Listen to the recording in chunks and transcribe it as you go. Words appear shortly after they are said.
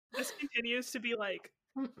This continues to be like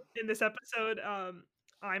in this episode.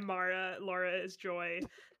 I'm Mara, Laura is Joy,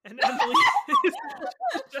 and Emily is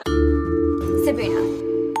Sabrina.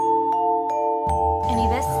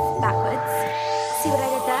 Anubis, backwards. See what I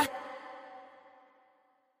did there?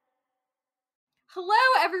 Hello,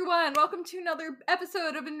 everyone! Welcome to another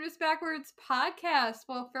episode of Anubis Backwards podcast.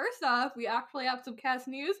 Well, first off, we actually have some cast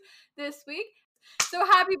news this week. So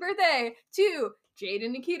happy birthday to Jade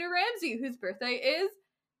and Nikita Ramsey, whose birthday is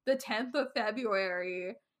the 10th of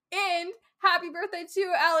February. And happy birthday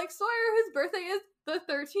to Alex Sawyer, whose birthday is the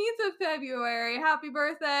 13th of February. Happy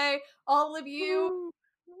birthday, all of you.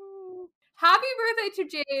 Happy birthday to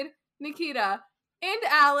Jade, Nikita, and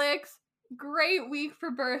Alex. Great week for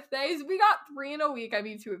birthdays. We got 3 in a week. I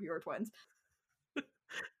mean, 2 of you are twins.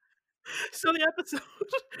 so the episode.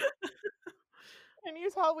 And you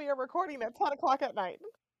saw we are recording at 10 o'clock at night.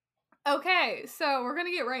 Okay, so we're gonna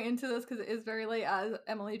get right into this because it is very late, as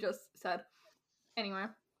Emily just said. Anyway,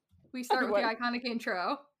 we start with the iconic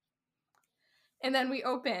intro. And then we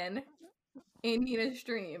open in Nina's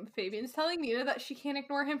dream. Fabian's telling Nina that she can't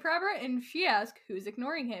ignore him forever, and she asks who's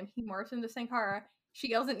ignoring him. He morphs into Sankara. She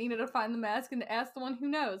yells at Nina to find the mask and to ask the one who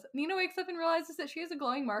knows. Nina wakes up and realizes that she has a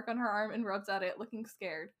glowing mark on her arm and rubs at it, looking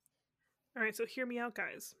scared. Alright, so hear me out,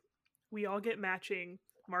 guys. We all get matching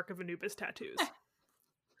Mark of Anubis tattoos.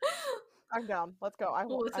 I'm down. Let's go.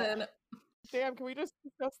 Listen. Damn, can we just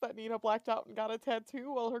discuss that Nina blacked out and got a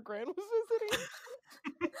tattoo while her gran was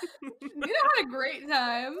visiting? Nina had a great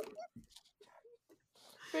time.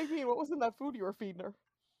 Baby, what was in that food you were feeding her?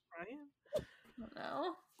 Ryan? I don't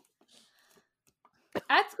know.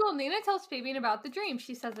 At school, Nina tells Fabian about the dream.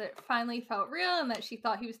 She says it finally felt real and that she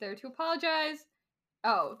thought he was there to apologize.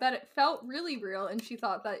 Oh, that it felt really real and she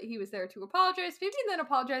thought that he was there to apologize. Fabian then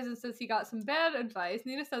apologizes and says he got some bad advice.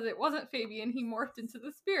 Nina says it wasn't Fabian, he morphed into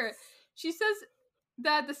the spirit. She says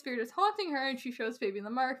that the spirit is haunting her and she shows Fabian the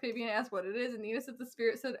mark. Fabian asks what it is and Nina said the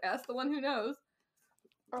spirit said, ask the one who knows.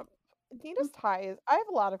 Nina's tie is... I have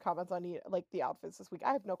a lot of comments on Nina, like the outfits this week.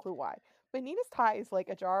 I have no clue why. But Nina's tie is like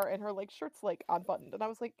ajar and her like shirt's like unbuttoned. And I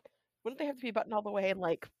was like, wouldn't they have to be buttoned all the way and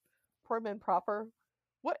like prim and proper?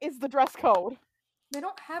 What is the dress code? They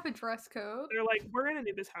don't have a dress code. They're like, we're in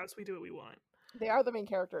Anubis house, we do what we want. They are the main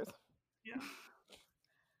characters. Yeah.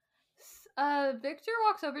 Victor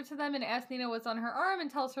walks over to them and asks Nina what's on her arm and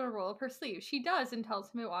tells her to roll up her sleeve. She does and tells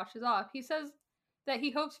him it washes off. He says that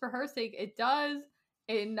he hopes for her sake it does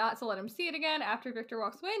and not to let him see it again. After Victor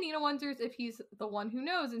walks away, Nina wonders if he's the one who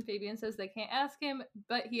knows and Fabian says they can't ask him,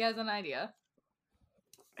 but he has an idea.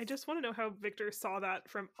 I just want to know how Victor saw that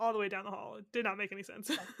from all the way down the hall. It did not make any sense.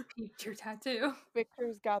 Peeped your tattoo.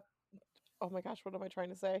 Victor's got... Oh my gosh, what am I trying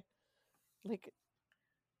to say? Like...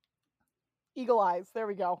 Eagle eyes. There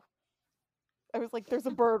we go. I was like, there's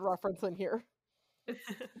a bird reference in here. It's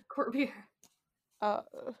Corbier.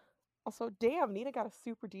 Also, damn, Nina got a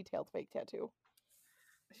super detailed fake tattoo.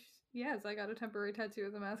 Yes, I got a temporary tattoo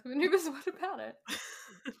of the Mask of Anubis. What about it?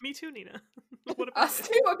 Me too, Nina. What about Us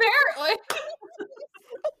too, apparently.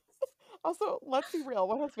 Also, let's be real.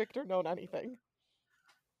 When has Victor known anything?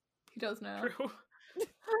 He does know. True.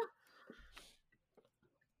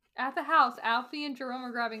 At the house, Alfie and Jerome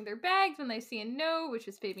are grabbing their bags when they see a note, which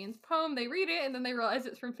is Fabian's poem. They read it, and then they realize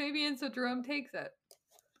it's from Fabian, so Jerome takes it.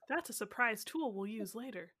 That's a surprise tool we'll use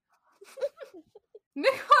later. Mick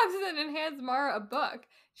walks in and hands Mara a book.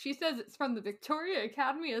 She says it's from the Victoria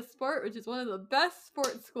Academy of Sport, which is one of the best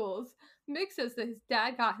sports schools. Mick says that his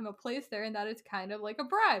dad got him a place there and that it's kind of like a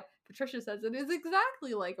bribe. Patricia says it is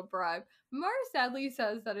exactly like a bribe. Mara sadly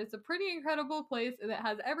says that it's a pretty incredible place and it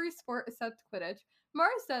has every sport except Quidditch. Mara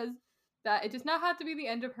says that it does not have to be the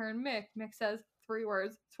end of her and Mick. Mick says 3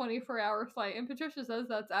 words, 24-hour flight, and Patricia says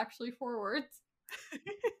that's actually 4 words.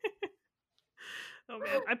 Oh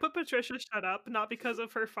man, I put Patricia shut up, not because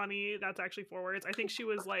of her funny, that's actually 4 words. I think she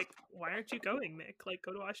was like, why aren't you going, Mick? Like,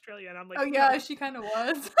 go to Australia. And I'm like, oh yeah, she kind of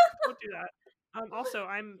was. Don't do that. Also,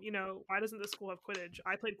 why doesn't this school have Quidditch?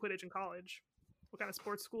 I played Quidditch in college. What kind of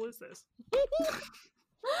sports school is this?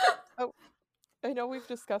 Oh, I know we've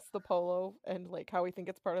discussed the polo and like how we think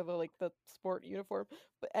it's part of the sport uniform,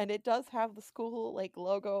 and it does have the school like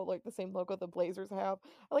logo, like the same logo the Blazers have.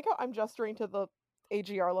 I like how I'm gesturing to the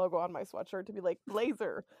AGR logo on my sweatshirt to be like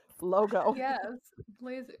Blazer logo. Yes,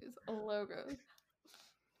 Blazers logo.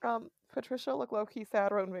 Patricia looked low-key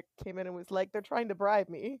sad when Mick came in and was like, they're trying to bribe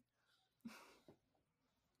me.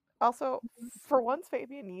 Also, for once,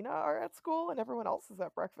 Fabian and Nina are at school and everyone else is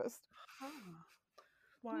at breakfast.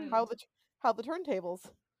 Why? How the turntables.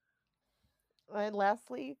 And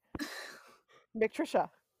lastly, Mick Trisha.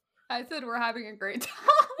 I said we're having a great time.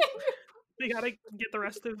 We gotta get the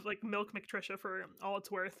rest of like Milk McTrisha for all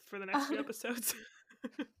it's worth for the next few episodes.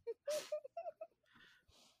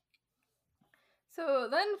 So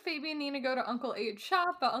then Phoebe and Nina go to Uncle Aid's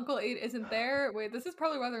shop, but Uncle Aid isn't there. Wait, this is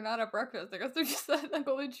probably why they're not at breakfast. I guess they're just at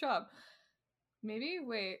Uncle Aid's shop. Maybe?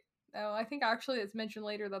 Wait. No, I think actually it's mentioned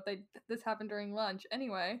later that this happened during lunch.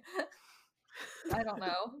 Anyway. I don't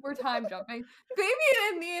know. We're time jumping. Phoebe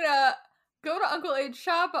and Nina go to Uncle Aid's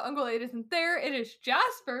shop, but Uncle Aid isn't there. It is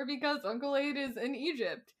Jasper because Uncle Aid is in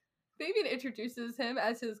Egypt. Fabian introduces him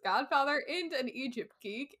as his godfather and an Egypt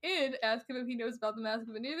geek, and asks him if he knows about the Mask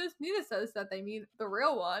of Anubis. Nina says that they mean the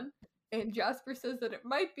real one, and Jasper says that it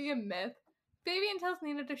might be a myth. Fabian tells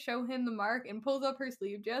Nina to show him the mark and pulls up her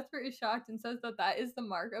sleeve. Jasper is shocked and says that that is the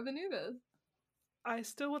mark of Anubis. I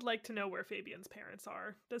still would like to know where Fabian's parents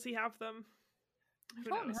are. Does he have them? I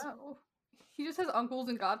don't know. He just has uncles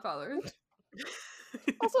and godfathers.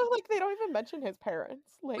 Also, like, they don't even mention his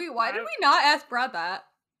parents. Like, wait, why did we not ask Brad that?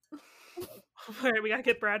 Alright, we gotta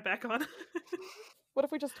get Brad back on. What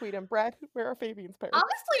if we just tweet him, Brad, where are Fabian's parents?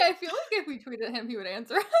 Honestly, I feel like if we tweeted him, he would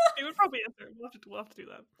answer. He would probably answer. We'll have to do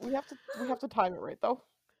that. We have to time it right though.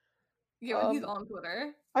 Yeah, when he's on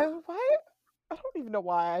Twitter. I don't even know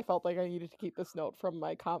why I felt like I needed to keep this note from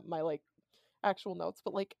my like actual notes,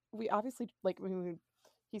 but like we obviously like when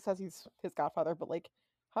he says he's his godfather, but like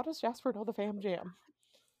how does Jasper know the fam jam?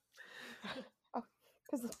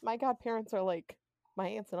 Because my godparents are like my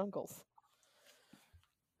aunts and uncles.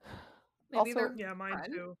 Maybe Also, yeah, mine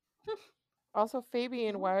too. Also,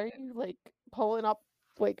 Fabian, why are you like pulling up,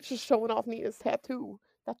 like just showing off Nina's tattoo?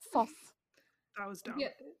 That's sus. That was dumb. Yeah,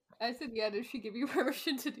 I said, yeah, did she give you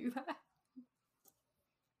permission to do that?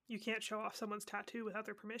 You can't show off someone's tattoo without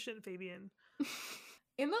their permission, Fabian.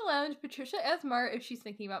 In the lounge, Patricia asks Mara if she's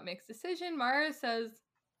thinking about Mick's decision. Mara says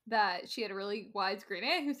that she had a really wise great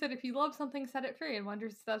aunt who said if you love something, set it free, and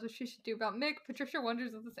wonders if that's what she should do about Mick. Patricia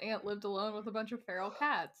wonders if this aunt lived alone with a bunch of feral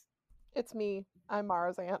cats. It's me. I'm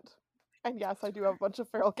Mara's aunt. And yes, I do have a bunch of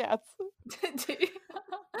feral cats.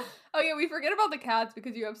 Oh yeah, we forget about the cats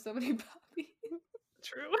because you have so many puppies.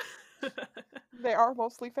 True. They are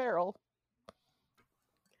mostly feral.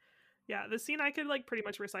 Yeah, the scene I could like pretty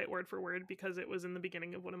much recite word for word because it was in the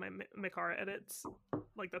beginning of one of my Mikara edits.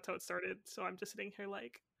 Like that's how it started. So I'm just sitting here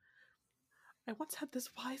like, I once had this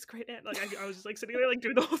wise great aunt. Like I was just like sitting there like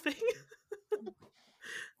doing the whole thing.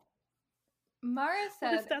 Mara What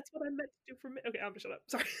said, if that's what I meant to do for me? Okay, I'm gonna shut up.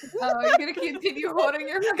 Sorry. oh, you're gonna continue holding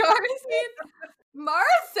your Mikara scene? Mara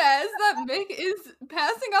says that Mick is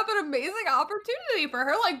passing up an amazing opportunity for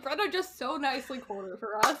her, like Brenda just so nicely quoted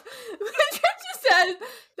for us. Patricia says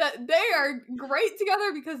that they are great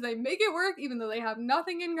together because they make it work even though they have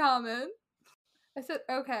nothing in common. I said,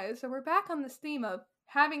 okay, so we're back on this theme of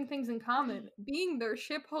having things in common, being their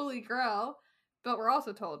ship holy grail, but we're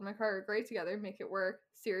also told Mikara are great together, make it work.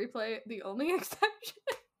 Siri play the only exception.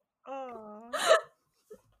 Aww.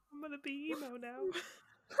 I'm gonna be emo now.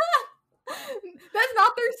 That's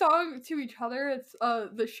not their song to each other, it's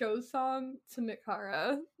the show's song to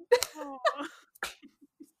Mikara.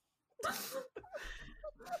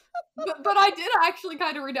 but I did actually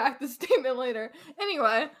kind of redact the statement later.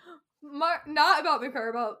 Anyway, not about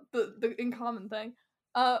Mikara, about the in common thing.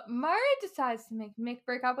 Mara decides to make Mick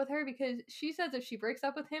break up with her because she says if she breaks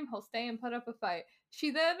up with him, he'll stay and put up a fight.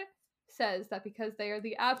 She then says that because they are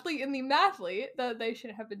the athlete and the mathlete, that they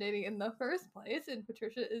shouldn't have been dating in the first place, and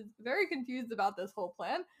Patricia is very confused about this whole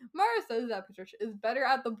plan. Mara says that Patricia is better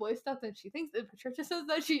at the boy stuff than she thinks, and Patricia says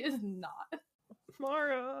that she is not.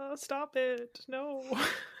 Mara, stop it. No.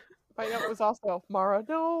 My note was also, Mara,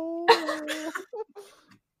 no!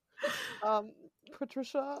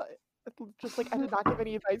 Patricia, just like, I did not give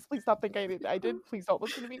any advice. Please stop thinking I did. Please don't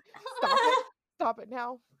listen to me. Stop it. Stop it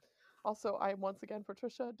now. Also, I am once again,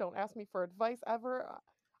 Patricia, don't ask me for advice ever.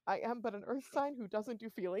 I am but an earth sign who doesn't do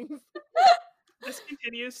feelings. This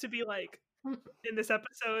continues to be like, in this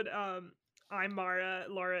episode, I'm Mara,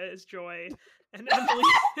 Laura is Joy, and Emily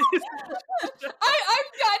is Patricia. I'm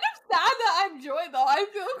kind of sad that I'm Joy, though. I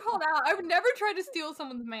feel called out. I would never try to steal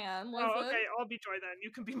someone's man. Listen. Oh, okay, I'll be Joy then. You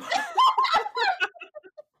can be Mara.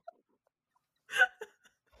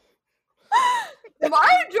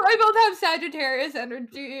 Mara and Joy both have Sagittarius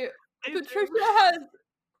energy. Patricia has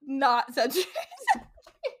not Sagittarius energy.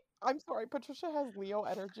 I'm sorry, Patricia has Leo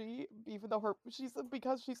energy, even though she's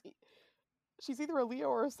either a Leo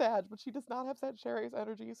or a Sag, but she does not have Sagittarius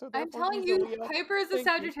energy. So I'm telling you, Piper is a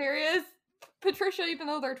Sagittarius. Patricia, even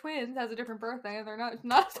though they're twins, has a different birthday, and they're not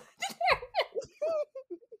Sagittarius.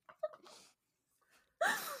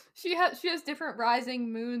 She has different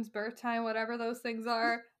rising, moons, birth time, whatever those things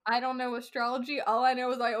are. I don't know astrology. All I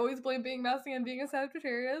know is I always blame being messy on being a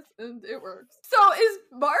Sagittarius, and it works. So is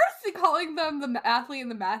Marcy calling them the athlete and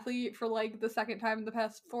the mathlete for like the second time in the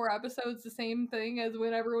past 4 episodes the same thing as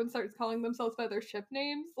when everyone starts calling themselves by their ship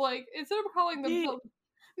names? Like, instead of calling themselves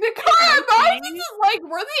Mikara, Marcy's is like,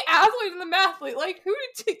 we're the athlete and the mathlete. Like, who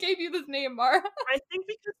gave you this name, Mara? I think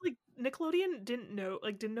because like Nickelodeon didn't know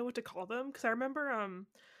what to call them, because I remember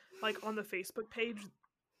like on the Facebook page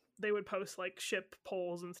they would post like ship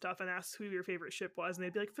polls and stuff and ask who your favorite ship was, and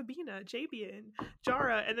they'd be like Fabina, Jabian,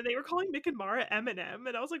 Jara, and then they were calling Mick and Mara Eminem,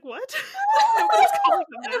 and I was like, what? Nobody's calling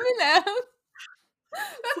them that. Eminem.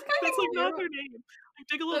 That's like not their name. Like,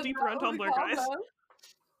 dig a little deeper on Tumblr, guys. Them.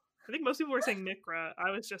 I think most people were saying Mikra.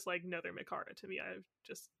 I was just like, no, they're Mikara to me.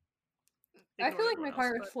 I feel like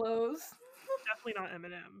Mikara flows. Definitely not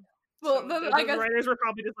Eminem. Well, so then I guess the writers were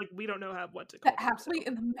probably just like, we don't know what to call the athlete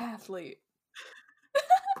and the mathlete.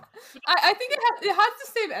 I think it has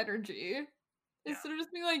the same energy. Yeah. Instead of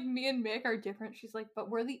just being like, me and Mick are different, she's like, but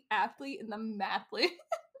we're the athlete and the mathlete.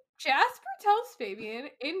 Jasper tells Fabian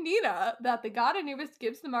and Nina that the god Anubis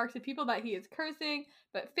gives the marks to people that he is cursing,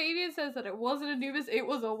 but Fabian says that it wasn't Anubis, it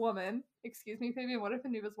was a woman. Excuse me, Fabian, what if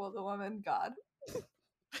Anubis was a woman? God.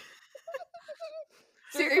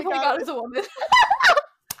 Seriously, God is a woman.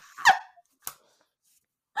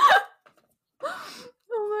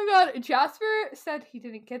 Oh my god. Jasper said he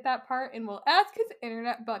didn't get that part and will ask his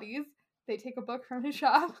internet buddies. They take a book from his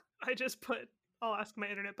shop. I just put, I'll ask my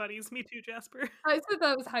internet buddies. Me too, Jasper. I said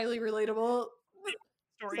that was highly relatable.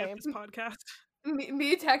 Story of this podcast.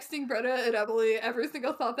 Me texting Britta and Emily every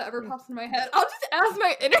single thought that ever pops in my head. I'll just ask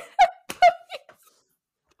my internet buddies.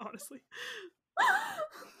 Honestly.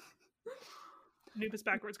 Anubis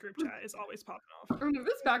Backwards group chat is always popping off.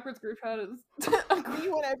 Anubis Backwards group chat is... Me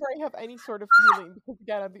whenever I have any sort of feeling, because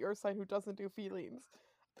again, I'm the earth sign who doesn't do feelings.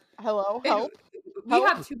 Hello? Help? We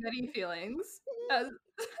have too many feelings. As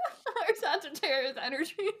our Sagittarius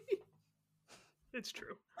energy. It's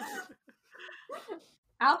true.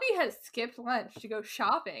 Alfie has skipped lunch to go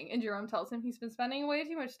shopping, and Jerome tells him he's been spending way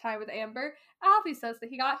too much time with Amber. Alfie says that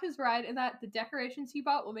he got his ride and that the decorations he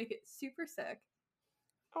bought will make it super sick.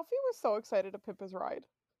 Alfie was so excited to pimp his ride.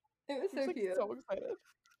 It was so cute. So excited.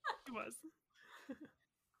 He was.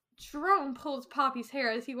 Jerome pulls Poppy's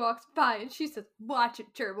hair as he walks by, and she says, "Watch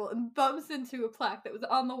it, Gerbil," and bumps into a plaque that was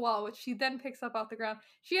on the wall, which she then picks up off the ground.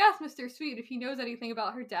 She asks Mr. Sweet if he knows anything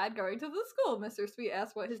about her dad going to the school. Mr. Sweet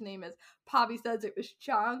asks what his name is. Poppy says it was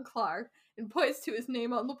John Clark, and points to his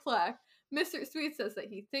name on the plaque. Mr. Sweet says that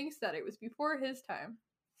he thinks that it was before his time.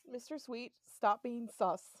 Mr. Sweet, stop being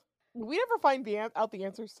sus. We never find out the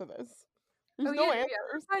answers to this. There's no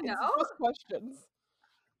answers. I know. It's just questions.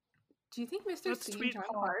 Do you think Mr. Sweet and John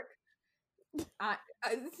Clark?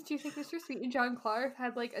 Do you think Mr. Sweet and John Clark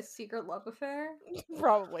had like a secret love affair?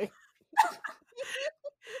 Probably.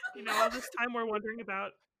 All this time we're wondering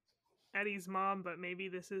about Eddie's mom, but maybe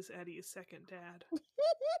this is Eddie's second dad.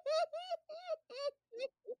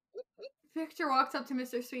 Victor walks up to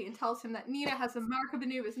Mr. Sweet and tells him that Nina has a mark of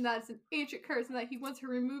Anubis and that it's an ancient curse and that he wants her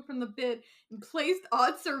removed from the bid and placed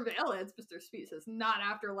on surveillance. Mr. Sweet says, not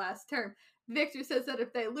after last term. Victor says that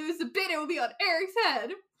if they lose the bid, it will be on Eric's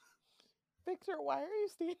head. Victor, why are you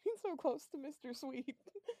standing so close to Mr. Sweet?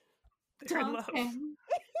 Don't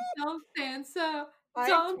stand so. I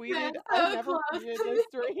never tweeted this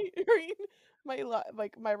during my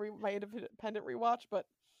independent rewatch, but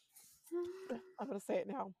I'm gonna say it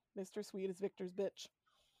now. Mr. Sweet is Victor's bitch.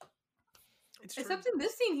 Except in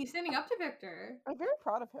this scene, he's standing up to Victor. I'm very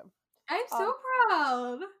proud of him. I'm so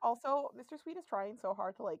proud. Also, Mr. Sweet is trying so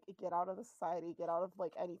hard to get out of the society, get out of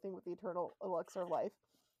anything with the eternal elixir of life.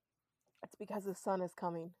 It's because his son is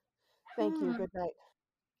coming. Thank you. Good night.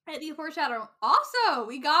 Eddie foreshadowing. Also,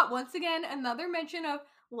 we got once again another mention of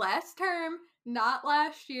last term, not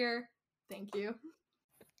last year. Thank you.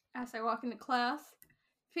 As I walk into class,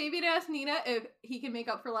 Fabian asks Nina if he can make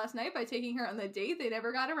up for last night by taking her on the date they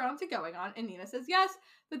never got around to going on, and Nina says yes,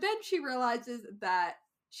 but then she realizes that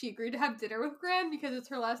she agreed to have dinner with Gran because it's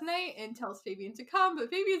her last night and tells Fabian to come, but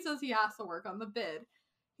Fabian says he has to work on the bid.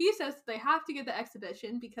 He says that they have to get the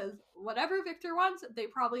exhibition because whatever Victor wants, they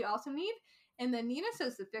probably also need, and then Nina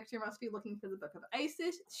says that Victor must be looking for the Book of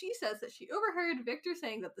Isis. She says that she overheard Victor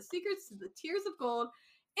saying that the secrets to the Tears of Gold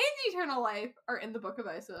and eternal life are in the Book of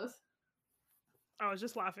Isis. I was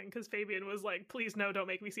just laughing because Fabian was like, please no, don't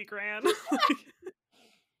make me see Gran.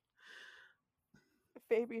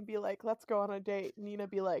 Fabian be like, let's go on a date. Nina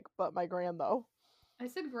be like, but my Gran though. I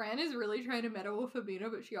said Gran is really trying to meddle with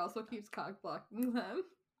Fabina, but she also keeps cock blocking them.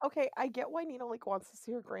 Okay, I get why Nina wants to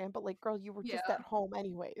see her Gran, but girl, you were just at home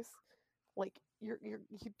anyways. you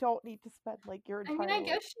don't need to spend like your I entire mean, I life.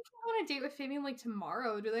 guess she can go on a date with Fabian like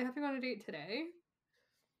tomorrow. Do they have to go on a date today?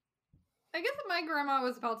 I guess if my grandma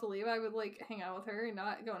was about to leave, I would like hang out with her and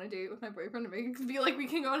not go on a date with my boyfriend and make it be like we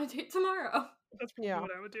can go on a date tomorrow. That's probably Yeah.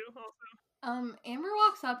 what I would do also. Amber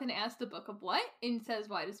walks up and asks the book of what and says,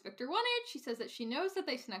 why does Victor want it? She says that she knows that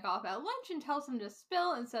they snuck off at lunch and tells him to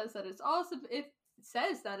spill and says that it's also if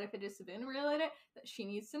it is Sabine related that she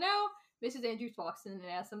needs to know. Mrs. Andrews walks in and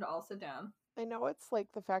asks them to all sit down. I know it's like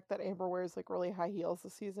the fact that Amber wears like really high heels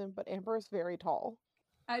this season, but Amber is very tall.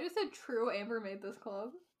 I just said true, Amber made this club.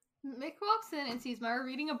 Mick walks in and sees Mara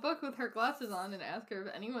reading a book with her glasses on and asks her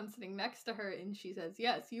if anyone's sitting next to her, and she says,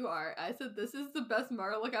 yes, you are. I said, this is the best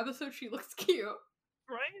Mara look episode. She looks cute.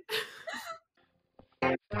 Right?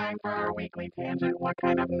 It's time for our weekly tangent. What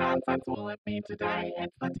kind of nonsense will it be today?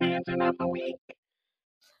 It's the tangent of the week.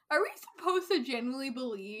 Are we supposed to genuinely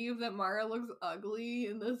believe that Mara looks ugly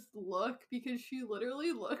in this look? Because she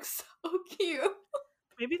literally looks so cute.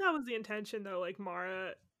 Maybe that was the intention though, like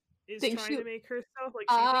Mara is Think trying she- to make herself like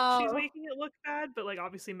she thinks she's Oh. making it look bad, but like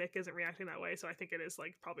obviously Mick isn't reacting that way, so I think it is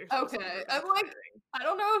like probably supposed to be Okay, her I'm like, I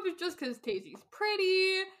don't know if it's just because Tazy's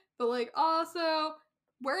pretty, but like also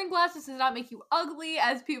wearing glasses does not make you ugly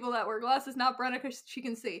as people that wear glasses, not Brenna because she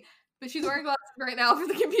can see. But she's wearing glasses right now for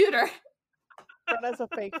the computer. Brenna's a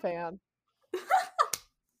fake fan.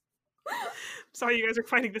 Sorry, you guys are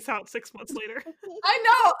finding this out 6 months later. I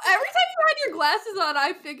know! Every time you had your glasses on,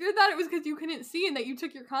 I figured that it was because you couldn't see and that you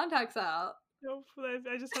took your contacts out. No,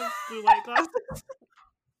 I just have blue light glasses.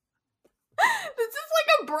 This is like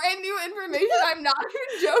a brand new information. I'm not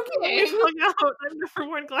even joking. We hung out. I've never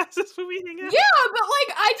worn glasses when we hang out. Yeah, but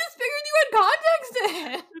like I just figured you had contacts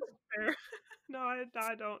in. Fair. No,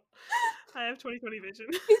 I don't. I have 20/20 vision.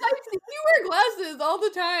 You wear glasses all the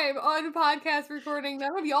time on podcast recording.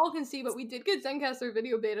 None of y'all can see, but we did get Zencaster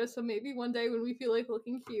video beta, so maybe one day when we feel like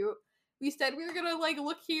looking cute. We said we were gonna like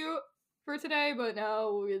look cute for today, but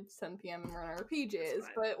no, it's 10 p.m. and we're in our PJs.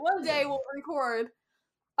 fine. But one day we'll record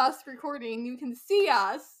us recording. You can see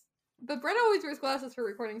us. But Brenna always wears glasses for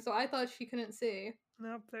recording, so I thought she couldn't see.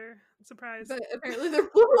 Nope, they're surprised. But apparently they're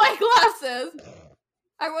blue light glasses.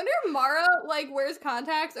 I wonder if Mara like wears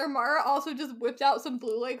contacts or Mara also just whipped out some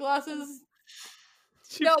blue light glasses.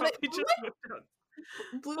 She no, probably they- just whipped out.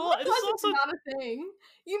 Blue Well, light this is glasses also- is not a thing.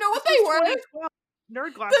 You know what This they was were? 2012.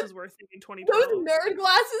 Nerd glasses were a thing in Those 2012. nerd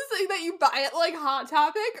glasses that you buy at like Hot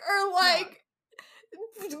Topic or like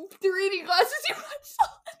 3D glasses you punch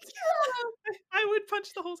holes. I would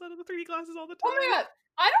punch the holes out of the 3D glasses all the Oh time. my god.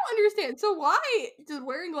 I don't understand. So why does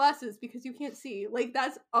wearing glasses because you can't see? Like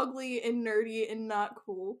that's ugly and nerdy and not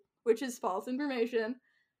cool, which is false information.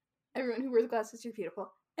 Everyone who wears glasses, you're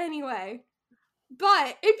beautiful. Anyway,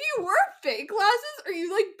 but if you wore fake glasses or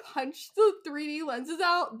you like punched the 3D lenses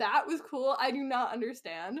out, that was cool. I do not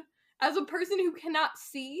understand. As a person who cannot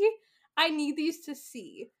see, I need these to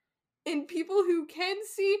see. And people who can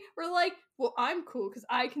see were like, well, I'm cool because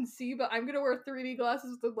I can see, but I'm gonna wear 3D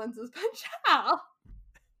glasses with the lenses punched out.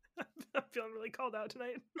 I'm feeling really called out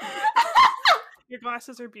tonight. Your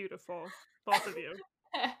glasses are beautiful, both of you.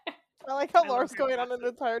 I like how I love Laura's your going on an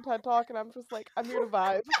entire TED talk, and I'm just like, I'm here to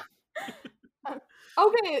vibe.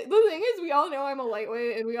 Okay, the thing is, we all know I'm a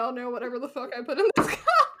lightweight, and we all know whatever the fuck I put in this cup.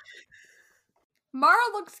 Mara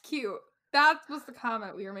looks cute. That was the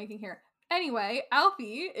comment we were making here. Anyway,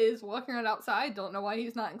 Alfie is walking around outside. Don't know why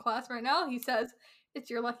he's not in class right now. He says, it's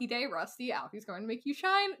your lucky day, Rusty. Alfie's going to make you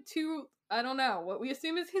shine to, I don't know, what we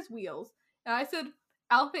assume is his wheels. And I said,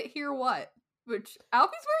 outfit here what? Which,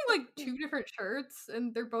 Alfie's wearing like 2 different shirts,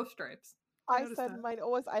 and they're both stripes. I I noticed said that. mine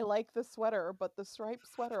was I like the sweater, but the striped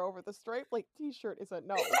sweater over the striped like t-shirt is a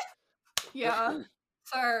no. Yeah.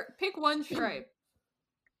 Sir, pick one stripe.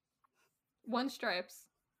 1 stripes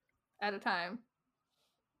at a time.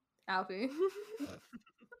 Alfie.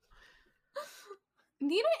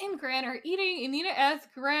 Nina and Gran are eating, and Nina asks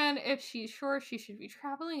Gran if she's sure she should be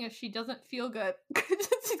traveling if she doesn't feel good. Gran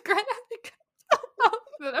She's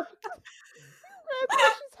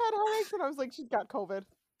had headaches, and I was like, she's got COVID.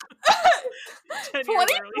 10 years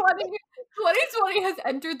early. 2020 has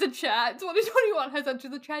entered the chat. 2021 has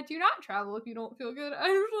entered the chat. Do not travel if you don't feel good. I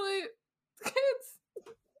usually it's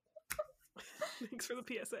Thanks for the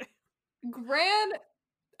PSA. Gran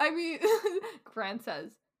Gran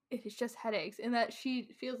says it is just headaches and that she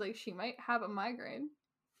feels like she might have a migraine.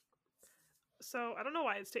 So I don't know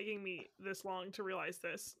why it's taking me this long to realize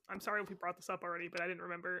this. I'm sorry if we brought this up already, but I didn't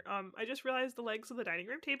remember. I just realized the legs of the dining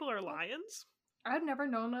room table are lions. I've never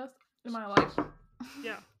known this in my life.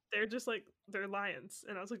 Yeah, they're just like they're lions,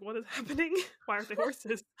 and I was like, "What is happening? Why aren't they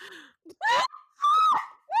horses?"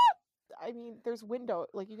 I mean, there's window,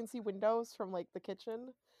 like you can see windows from like the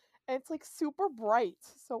kitchen, and it's like super bright.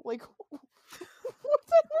 So like, what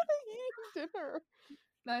time are they eating dinner?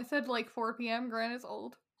 I said like 4 p.m. Gran is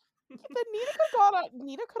old. Then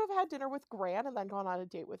Nina could have had dinner with Gran and then gone on a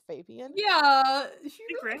date with Fabian. Yeah, she I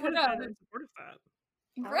think really Grant could would have have. been in support of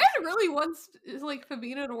that. Gran really wants like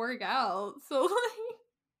Fabina to work out, so like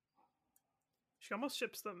She almost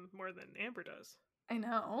ships them more than Amber does. I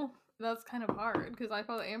know that's kind of hard because I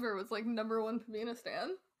thought Amber was like #1 Fabina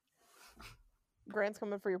stan. Gran's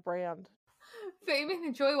coming for your brand. Fabian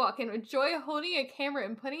and Joy walk in with Joy holding a camera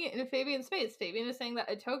and putting it in Fabian's face. Fabian is saying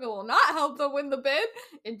that Atoga will not help them win the bid,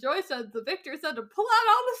 and Joy says the victor said to pull out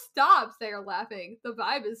all the stops. They are laughing. The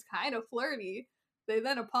vibe is kind of flirty. They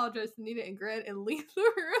then apologize to Nina and Gran and leave the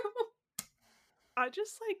room. I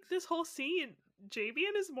just like this whole scene.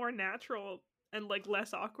 Javian is more natural and like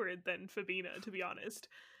less awkward than Fabina, to be honest.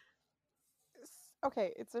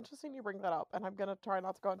 Okay, it's interesting you bring that up, and I'm gonna try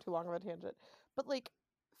not to go on too long of a tangent. But like,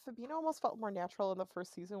 Fabina almost felt more natural in the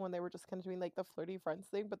first season when they were just kind of doing like the flirty friends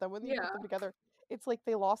thing. But then when you Yeah. put them together, it's like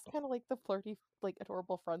they lost kind of like the flirty, like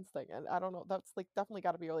adorable friends thing. And I don't know, that's like definitely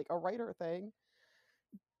got to be like a writer thing.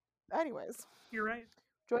 Anyways, You're right.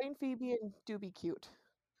 Joy and Phoebe do be cute.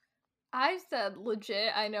 I said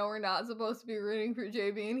legit, I know we're not supposed to be rooting for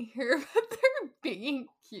JB here, but they're being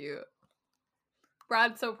cute.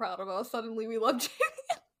 Brad's so proud of us. Suddenly we love JB.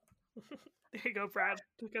 There you go, Brad.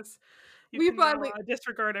 Because you We can now, finally-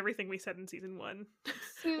 disregard everything we said in season 1.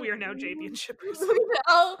 We are now JB and shippers. We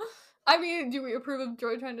know. I mean, do we approve of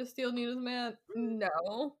Joy trying to steal Nina's man?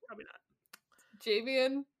 No. Probably not.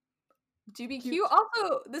 Javian, GBQ. Cute.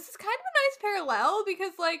 Also, this is kind of a nice parallel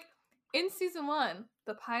because, like, in season 1,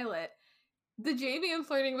 the pilot, the Javian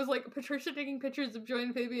flirting was like Patricia taking pictures of Joy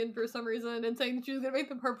and Fabian for some reason and saying she was gonna make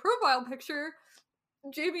them her profile picture.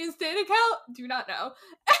 Javian's stan account? Do not know.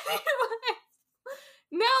 Anyway,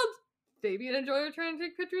 now Fabian and Joy are trying to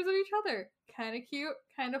take pictures of each other. Kind of cute,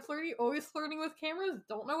 kind of flirty, always flirting with cameras.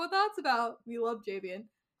 Don't know what that's about. We love Javian.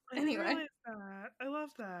 I didn't Anyway. realize that. I love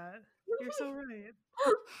that. You're so right.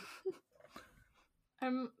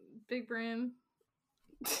 I'm big brain.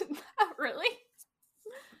 Not really.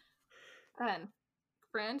 Then,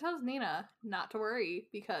 Fran tells Nina not to worry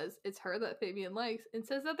because it's her that Fabian likes and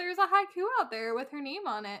says that there's a haiku out there with her name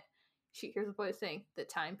on it. She hears a voice saying, the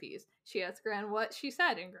timepiece. She asks Gran what she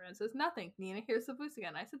said, and Gran says nothing. Nina hears the voice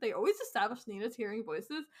again. I said they always establish Nina's hearing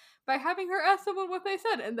voices by having her ask someone what they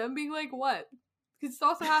said and then being like, what? Because it's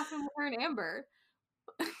also happened with her and Amber.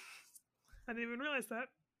 I didn't even realize that.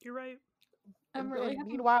 You're right. I'm And- really and happy.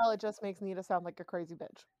 meanwhile, it just makes Nina sound like a crazy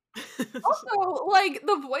bitch. Also, like,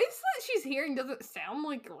 the voice that she's hearing doesn't sound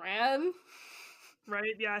like Gran.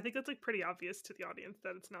 Right? Yeah, I think that's like pretty obvious to the audience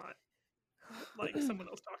that it's not like someone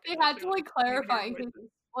else talking. They It's had to, clearly like, one of your clarify because, voices.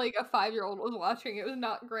 like, a 5-year-old was watching. It was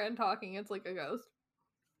not Gran talking, it's like a ghost.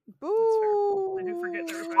 Boo! I do forget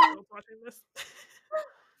there are 5-year-olds watching this.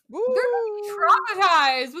 Boo!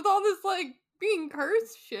 Traumatized with all this, like, being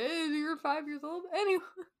cursed shit. You're 5 years old. Anyway.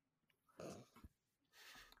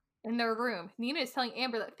 In their room, Nina is telling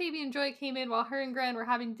Amber that Phoebe and Joy came in while her and Gran were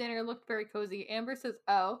having dinner and looked very cozy. Amber says,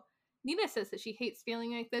 oh. Nina says that she hates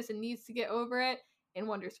feeling like this and needs to get over it and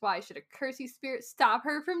wonders why should a cursey spirit stop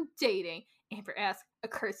her from dating. Amber asks, a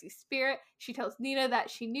cursey spirit? She tells Nina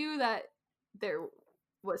that she knew that there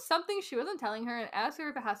was something she wasn't telling her and asks her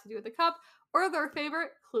if it has to do with the cup or their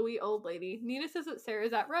favorite cluey old lady. Nina says that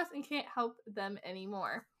Sarah's at rest and can't help them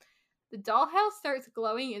anymore. The dollhouse starts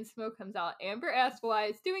glowing and smoke comes out. Amber asks why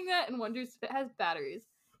it's doing that and wonders if it has batteries.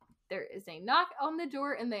 There is a knock on the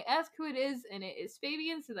door and they ask who it is, and it is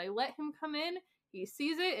Fabian, so they let him come in. He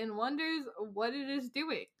sees it and wonders what it is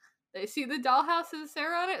doing. They see the dollhouse has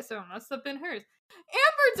Sarah on it, so it must have been hers.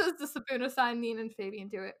 Amber does the Sabuna sign, Nina and Fabian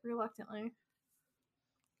do it reluctantly.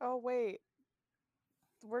 Oh, wait.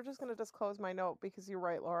 We're just gonna disclose my note because you're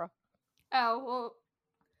right, Laura. Oh, well.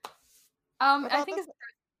 I thought think this- it's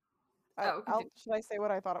I, continue. should I say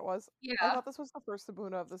what I thought it was? I yeah. thought this was the first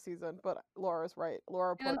Sabuna of the season, but Laura's right.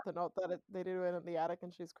 Laura put And- the note that they did it in the attic,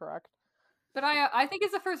 and she's correct. But I think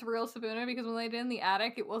it's the first real Sabuna because when they did in the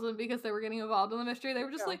attic, it wasn't because they were getting involved in the mystery. They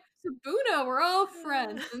were just Yeah. like, Sabuna, we're all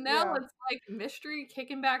friends. And now Yeah. it's like mystery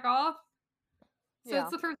kicking back off. So Yeah.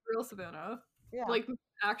 it's the first real Sabuna. Yeah. Like,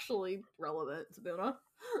 actually relevant Sabuna.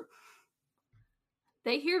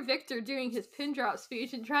 They hear Victor doing his pin drop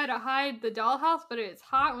speech and try to hide the dollhouse, but it's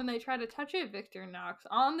hot when they try to touch it. Victor knocks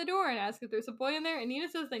on the door and asks if there's a boy in there, and Nina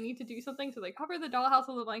says they need to do something, so they cover the dollhouse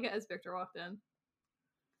with a blanket as Victor walked in.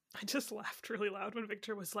 I just laughed really loud when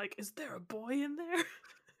Victor was like, "Is there a boy in there?"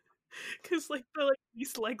 Because like they're like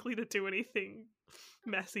least likely to do anything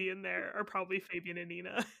messy in there are probably Fabian and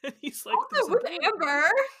Nina. And he's like, Also with Amber.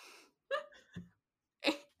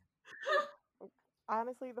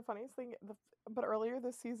 Honestly, the funniest thing, but earlier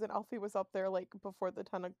this season, Alfie was up there like before the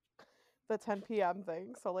 10 p.m.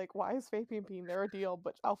 thing. So like, why is Fabian being there a deal,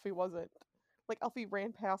 but Alfie wasn't? Like Alfie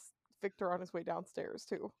ran past Victor on his way downstairs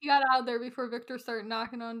too. He got out there before Victor started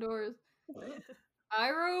knocking on doors. I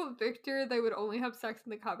wrote Victor they would only have sex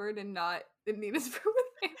in the cupboard and not in Nina's room with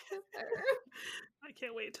Amber there. I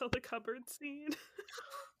can't wait till the cupboard scene.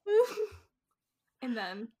 And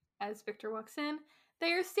then, as Victor walks in,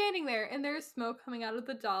 they are standing there and there's smoke coming out of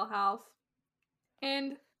the dollhouse.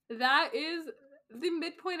 And that is the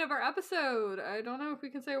midpoint of our episode. I don't know if we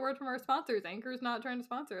can say a word from our sponsors. Anchor's not trying to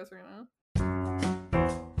sponsor us right now.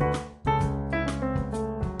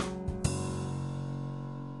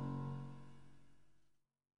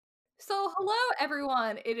 So, hello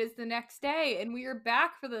everyone. It is the next day, and we are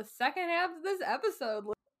back for the second half of this episode.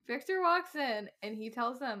 Victor walks in, and he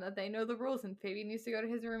tells them that they know the rules, and Fabian needs to go to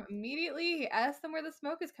his room immediately. He asks them where the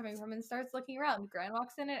smoke is coming from and starts looking around. Gran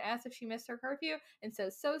walks in and asks if she missed her curfew and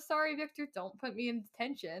says, "So sorry, Victor, don't put me in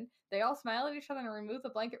detention." They all smile at each other and remove the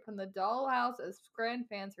blanket from the dollhouse as Gran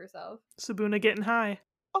fans herself. Sabuna getting high.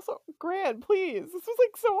 Also, Gran, please. This was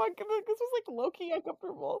like so this was like low-key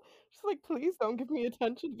uncomfortable. She's like, please don't give me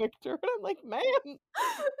attention, Victor. And I'm like, man.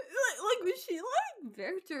 like was she like,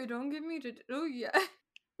 Victor, don't give me to oh yeah.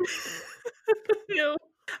 Ew.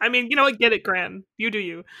 I mean, you know what? Get it, Gran. You do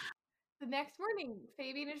you. The next morning,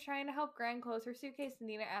 Fabian is trying to help Gran close her suitcase, and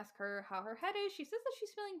Nina asks her how her head is. She says that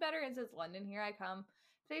she's feeling better and says, "London, here I come."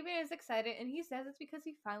 Fabian is excited, and he says it's because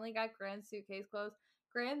he finally got Gran's suitcase closed.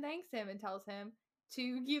 Gran thanks him and tells him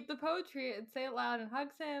to keep the poetry and say it loud and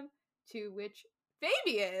hugs him, to which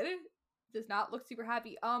Fabian does not look super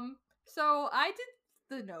happy. So I did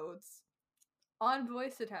the notes on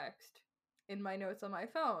voice to text in my notes on my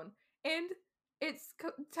phone, and it's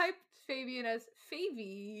typed Fabian as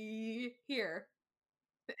Favy here.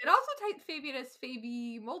 It also typed Fabian as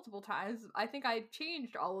Favy multiple times. I think I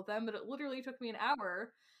changed all of them, but it literally took me an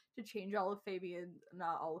hour to change all of Siri's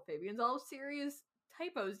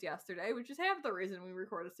typos yesterday, which is half the reason we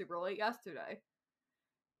recorded super late yesterday.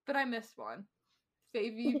 But I missed one.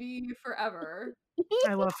 Favy forever.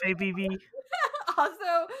 I love Favy.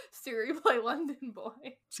 Also, Siri play London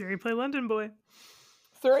Boy. Siri play London Boy.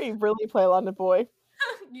 Siri really play London Boy.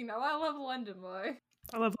 You know I love London Boy.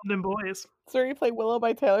 I love London Boys. Siri play Willow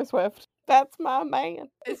by Taylor Swift. That's my man.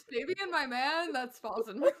 Is Fabian my man? That's false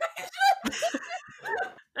information.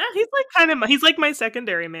 He's like my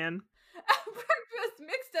secondary man. At breakfast,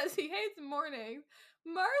 Mick says he hates mornings.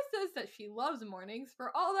 Mara says that she loves mornings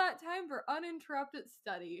for all that time for uninterrupted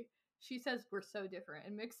study. She says we're so different,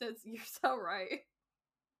 and Mick says you're so right.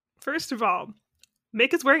 First of all,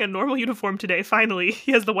 Mick is wearing a normal uniform today, finally.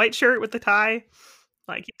 He has the white shirt with the tie.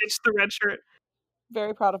 Like, he ditched the red shirt.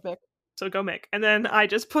 Very proud of Mick. So go Mick. And then I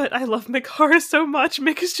just put, I love Mikara so much.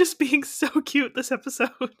 Mick is just being so cute this episode.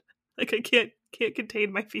 Like, I can't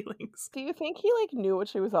contain my feelings. Do you think he like knew what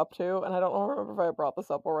she was up to? And I don't remember if I brought this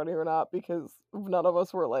up already or not, because none of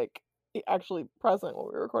us were like actually present when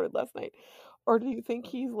we recorded last night. Or do you think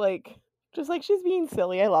he's like just like, she's being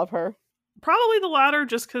silly, I love her? Probably the latter,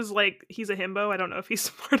 just because like he's a himbo. I don't know if he's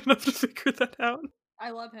smart enough to figure that out.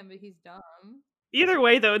 I love him, but he's dumb. Either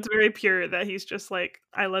way, though, it's very pure that he's just like,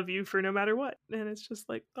 I love you for no matter what. And it's just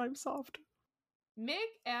like, I'm soft. Mick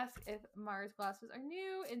asks if Mara's glasses are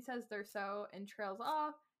new and says they're so, and trails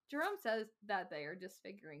off. Jerome says that they are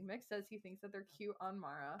disfiguring. Mick says he thinks that they're cute on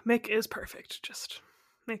Mara. Mick is perfect.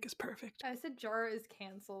 Mick is perfect. I said Jara is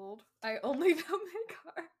cancelled. I only know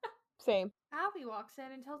Mick. Same. Albie walks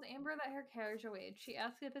in and tells Amber that her carriage awaits. She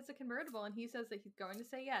asks if it's a convertible, and he says that he's going to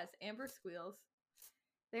say yes. Amber squeals.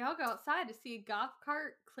 They all go outside to see a golf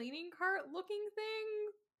cart, cleaning cart looking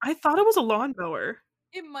thing. I thought it was a lawnmower.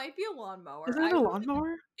 It might be a lawnmower. Is it a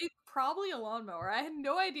lawnmower? It's probably a lawnmower. I had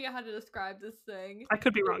no idea how to describe this thing. I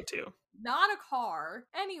could be wrong too. Not a car.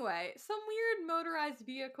 Anyway, some weird motorized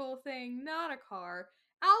vehicle thing, not a car.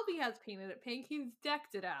 Albie has painted it pink. He's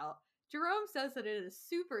decked it out. Jerome says that it is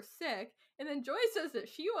super sick, and then Joy says that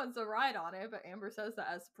she wants a ride on it, but Amber says that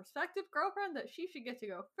as a prospective girlfriend that she should get to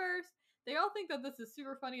go first. They all think that this is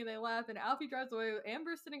super funny and they laugh, and Alfie drives away with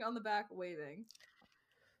Amber sitting on the back waving.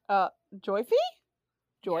 Joyfie?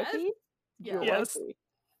 Joyfie? Yes. Yes. Joyfie.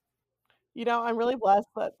 You know,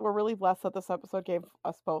 we're really blessed that this episode gave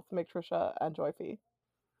us both Mick, Trisha, and Joyfie.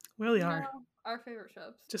 Really are. know, our favorite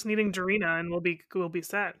ships. Just needing Dorina and we'll be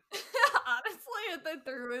set. Honestly, if they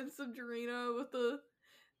threw in some Dorina with the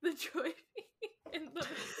Joy in the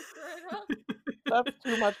right now. That's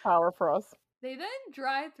too much power for us. They then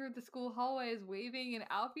drive through the school hallways waving, and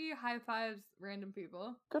Alfie high fives random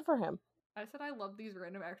people. Good for him. I said I love these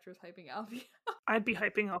random extras hyping Alfie. I'd be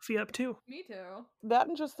hyping Alfie up too. Me too. That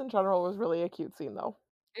and just in general was really a cute scene, though.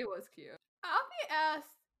 It was cute. Alfie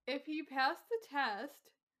asks if he passed the test,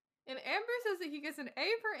 and Amber says that he gets an A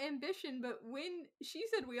for ambition, but when she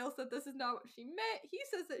said Wheel said this is not what she meant, he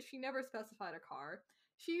says that she never specified a car.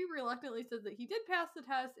 She reluctantly says that he did pass the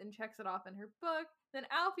test and checks it off in her book. Then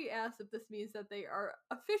Alfie asks if this means that they are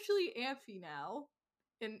officially Amphi now,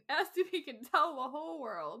 and asks if he can tell the whole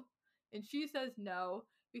world. And she says no,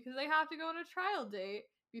 because they have to go on a trial date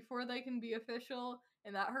before they can be official,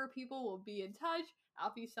 and that her people will be in touch.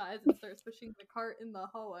 Alfie sighs and starts pushing the cart in the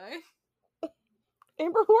hallway.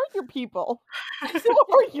 Amber, who are your people? I Who said,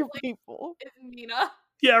 are your like, people? it's Nina.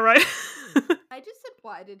 Yeah, right. I just said,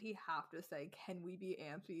 why did he have to say, can we be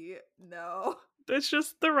Amphi? No. It's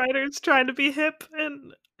just the writers trying to be hip.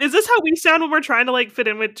 And is this how we sound when we're trying to like fit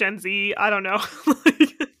in with Gen Z? I don't know.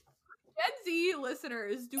 Gen Z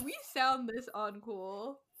listeners, do we sound this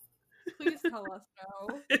uncool? Please tell us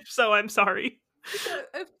no. If so, I'm sorry.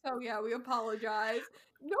 If so, yeah, we apologize.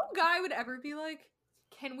 No guy would ever be like,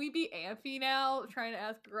 can we be Amphi now? Trying to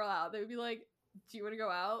ask a girl out. They would be like, do you want to go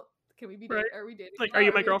out? Can we be Right. Are we dating? Like, now? are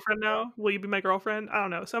you my girlfriend now? Will you be my girlfriend? I don't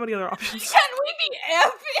know. So many other options. Can we be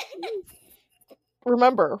Amphi?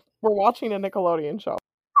 Remember, we're watching a Nickelodeon show.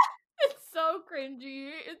 It's so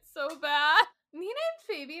cringy. It's so bad. Nina and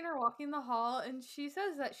Fabian are walking the hall, and she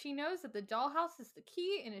says that she knows that the dollhouse is the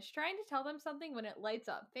key and is trying to tell them something when it lights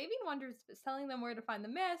up. Fabian wonders if it's telling them where to find the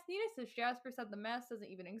mask. Nina says Jasper said the mask doesn't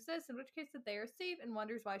even exist, in which case that they are safe, and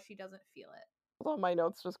wonders why she doesn't feel it. Hold on, my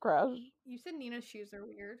notes just crashed. You said Nina's shoes are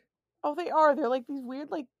weird. Oh, they are. They're like these weird,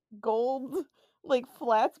 like, gold, like,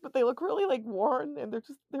 flats, but they look really, like, worn, and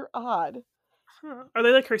they're odd. Huh. Are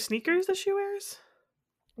they like her sneakers that she wears?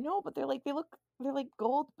 No, but they're like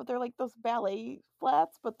gold, but they're like those ballet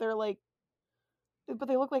flats, but they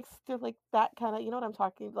look like they're like that kind of, you know what I'm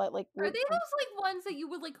talking about? Like, Are they those like ones that you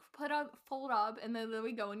would like put up, fold up, and then they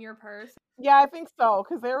would go in your purse? Yeah, I think so,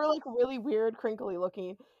 because they were like really weird, crinkly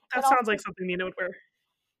looking. That And sounds also, like something Nina would wear.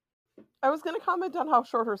 I was gonna comment on how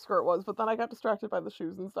short her skirt was, but then I got distracted by the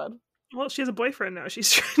shoes instead. Well, she has a boyfriend now.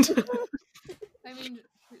 She's trying to. I mean,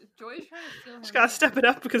 Joy's trying to steal her. She's gotta man. step it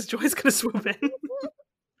up because Joy's gonna swoop in.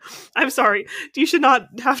 I'm sorry. You should not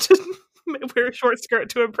have to wear a short skirt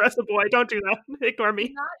to impress a boy. Don't do that. Ignore Do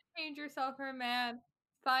me. not change yourself for a man.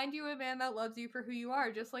 Find you a man that loves you for who you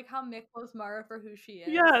are, just like how Mick loves Mara for who she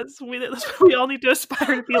is. Yes, that's why we all need to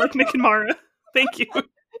aspire to be like Mick and Mara. Thank you.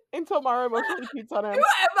 Until Mara emotionally cheats on him, Who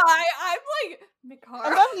am I? I'm like Mikara.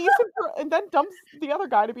 and then leaves him and then dumps the other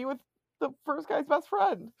guy to be with the first guy's best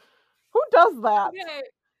friend. Who does that? Okay,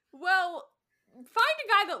 well, find a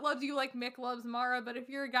guy that loves you like Mick loves Mara, but if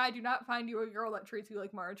you're a guy, do not find you a girl that treats you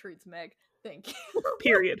like Mara treats Mick. Thank you.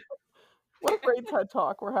 Period. What a great TED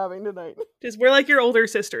talk we're having tonight. Just we're like your older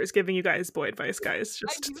sisters giving you guys boy advice, guys. I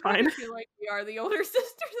Just do it's kinda fine. feel like we are the older sisters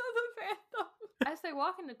of the fandom. As they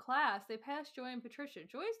walk into class, they pass Joy and Patricia.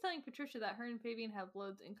 Joy is telling Patricia that her and Fabian have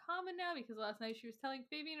loads in common now because last night she was telling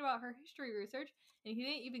Fabian about her history research and he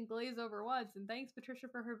didn't even glaze over once, and thanks Patricia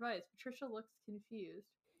for her advice. Patricia looks confused.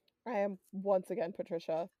 I am once again,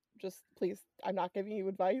 Patricia. Just please, I'm not giving you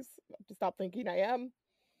advice. Just stop thinking I am.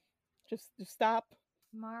 Just stop.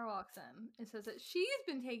 Mara walks in and says that she's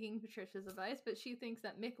been taking Patricia's advice, but she thinks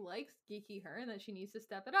that Mick likes geeky her and that she needs to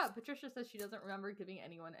step it up. Patricia says she doesn't remember giving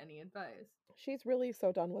anyone any advice. She's really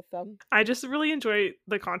so done with them. I just really enjoy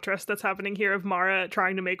the contrast that's happening here of Mara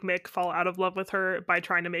trying to make Mick fall out of love with her by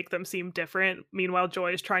trying to make them seem different. Meanwhile,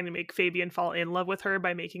 Joy is trying to make Fabian fall in love with her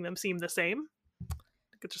by making them seem the same.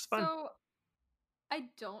 It's just fun. So, I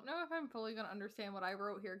don't know if I'm fully going to understand what I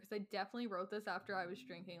wrote here because I definitely wrote this after I was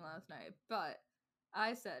drinking last night, but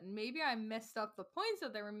I said maybe I messed up the points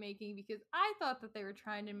that they were making because I thought that they were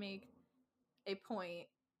trying to make a point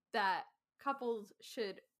that couples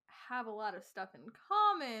should have a lot of stuff in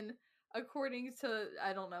common according to,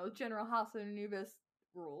 I don't know, General House of Anubis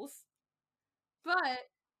rules. But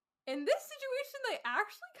in this situation, they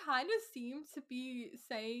actually kind of seem to be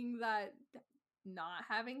saying that not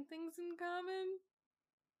having things in common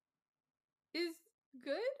is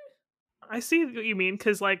good. I see what you mean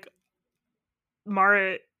because like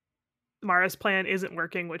Mara's plan isn't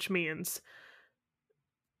working, which means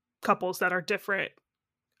couples that are different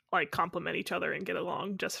like complement each other and get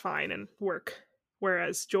along just fine and work.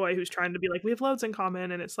 Whereas Joy, who's trying to be like, we have loads in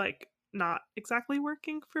common, and it's like not exactly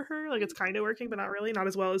working for her. Like it's kind of working, but not really. Not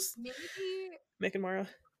as well as Maybe Mick and Mara. the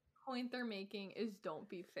point they're making is don't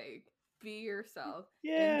be fake. be yourself.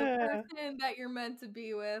 And the Yeah. person that you're meant to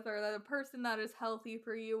be with, or the person that is healthy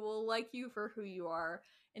for you, will like you for who you are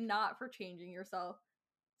and not for changing yourself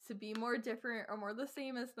to be more different or more the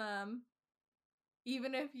same as them.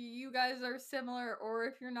 Even if you guys are similar or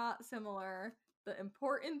if you're not similar, the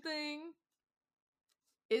important thing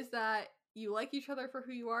is that you like each other for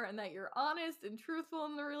who you are and that you're honest and truthful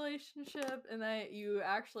in the relationship and that you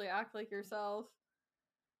actually act like yourself.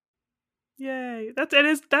 Yay.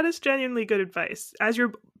 That is genuinely good advice. As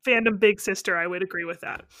your fandom big sister, I would agree with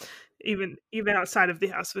that. Even outside of the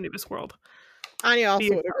House of Anubis world. Anya also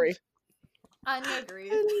Be would agree. yourself. Anya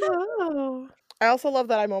agrees. Hello. I also love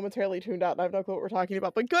that I momentarily tuned out and I have no clue what we're talking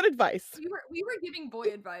about, but good advice. We were giving boy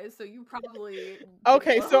advice, so you probably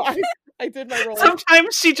Okay, did so well. I did my role.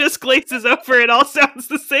 Sometimes she just glazes over. It all sounds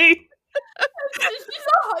the same. She's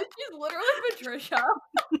literally Patricia.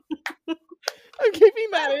 I'm keeping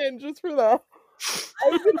that in just for the. I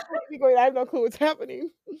was completely going, I have no clue what's happening.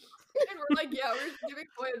 And we're like, yeah, we're just giving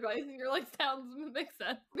boy advice, and you're like, makes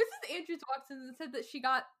sense. Mrs. Andrews walks in and said that she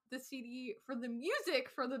got the CD for the music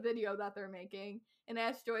for the video that they're making, and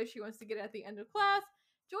asked Joy if she wants to get it at the end of class.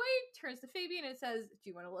 Joy turns to Fabian and says, do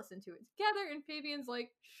you want to listen to it together? And Fabian's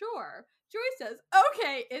like, sure. Joy says,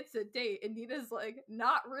 okay, it's a date. And Nina's like,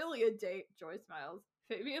 not really a date. Joy smiles.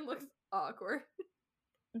 Fabian looks awkward.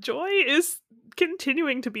 Joy is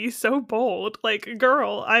continuing to be so bold. Like,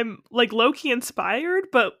 girl, I'm like low-key inspired,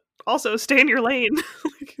 but also stay in your lane.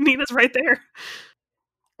 Like, Nina's right there.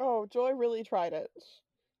 Oh, Joy really tried it.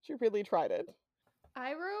 She really tried it.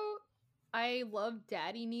 I wrote, I love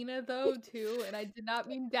Daddy Nina though too, and I did not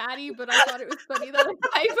mean Daddy, but I thought it was funny that I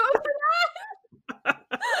typoed for that.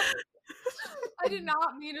 I did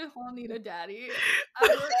not mean to call Nina Daddy.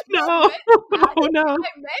 No. I meant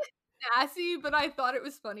Sassy, but I thought it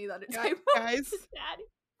was funny that it typoed Guys, to Daddy.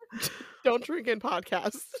 don't drink in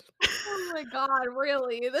podcasts. Oh my god,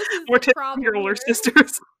 really? This is We're the problem. your older here.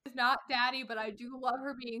 sisters. It's not Daddy, but I do love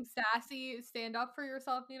her being sassy. Stand up for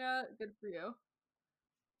yourself, Nina. Good for you.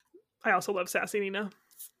 I also love sassy Nina.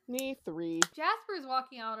 Me 3. Jasper is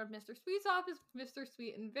walking out of Mr. Sweet's office with Mr.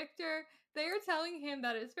 Sweet and Victor. They are telling him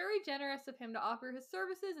that it's very generous of him to offer his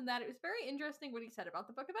services and that it was very interesting what he said about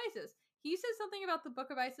the Book of Isis. He says something about the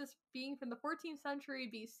Book of Isis being from the 14th century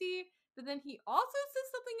BC, but then he also says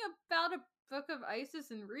something about a Book of Isis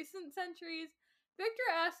in recent centuries. Victor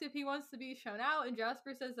asks if he wants to be shown out, and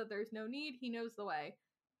Jasper says that there's no need, he knows the way.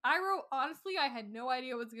 I wrote, honestly, I had no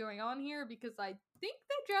idea what's going on here because I think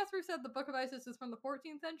that Jasper said the Book of Isis is from the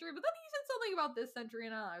 14th century, but then he said something about this century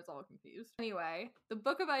and I was all confused. Anyway, the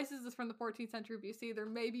Book of Isis is from the 14th century BC. There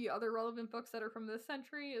may be other relevant books that are from this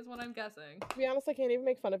century, is what I'm guessing. To be honest, I can't even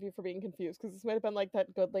make fun of you for being confused because this might have been like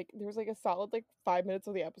that good, like, there was like a solid like 5 minutes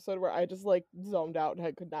of the episode where I just like zoned out and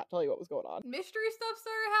I could not tell you what was going on. Mystery stuff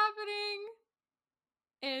started happening,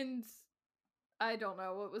 and I don't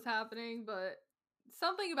know what was happening, but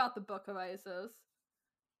something about the Book of Isis.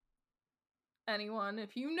 Anyone,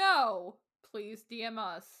 if you know, please DM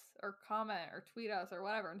us or comment or tweet us or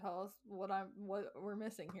whatever and tell us what we're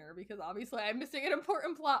missing here, because obviously I'm missing an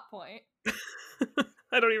important plot point.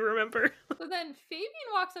 I don't even remember. So then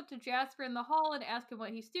Fabian walks up to Jasper in the hall and asks him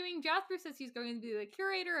what he's doing. Jasper says he's going to be the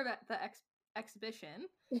curator of the exhibition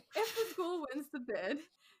if the school wins the bid.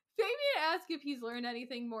 Fabian asks if he's learned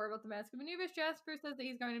anything more about the Mask of Anubis. Jasper says that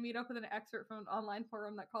he's going to meet up with an expert from an online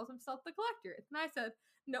forum that calls himself the Collector. And I said,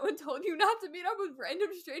 no one told you not to meet up with random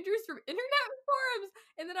strangers from internet forums.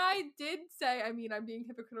 And then I did say, I mean, I'm being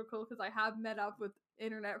hypocritical because I have met up with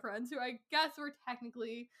internet friends who I guess were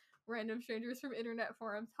technically random strangers from internet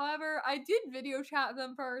forums. However, I did video chat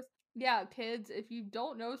them first. Yeah, kids, if you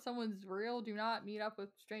don't know someone's real, do not meet up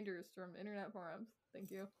with strangers from internet forums.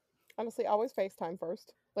 Thank you. Honestly, always FaceTime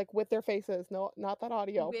first. Like with their faces, no, not that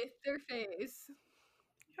audio. With their face.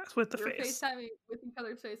 Yes, with the We're face. FaceTiming with each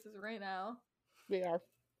other's faces right now. We are.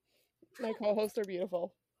 My co-hosts are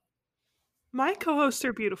beautiful. My co-hosts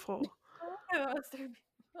are beautiful.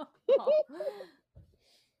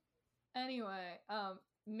 Anyway,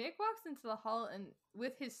 Mick walks into the hall and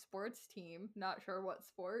with his sports team, not sure what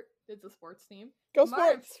sport, it's a sports team. Go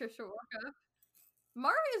Mara and sports! Patricia walk up.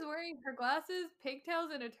 Mara is wearing her glasses,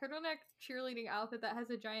 pigtails, and a turtleneck cheerleading outfit that has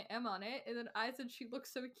a giant M on it. And then I said she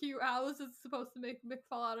looks so cute. How is it supposed to make Mick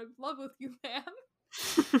fall out of love with you, ma'am?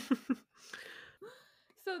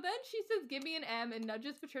 So then she says, give me an M, and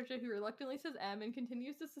nudges Patricia, who reluctantly says M, and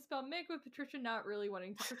continues to spell Mick, with Patricia not really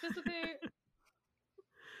wanting to participate.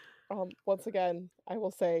 Once again, I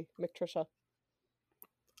will say McTrisha.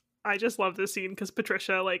 I just love this scene because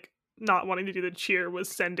Patricia, like, not wanting to do the cheer was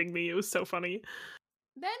sending me. It was so funny.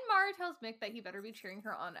 Then Mara tells Mick that he better be cheering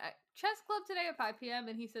her on at chess club today at 5 p.m.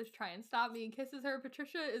 and he says, try and stop me, and kisses her.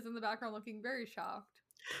 Patricia is in the background looking very shocked.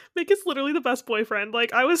 Mick is literally the best boyfriend.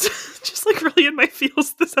 Like, I was just like really in my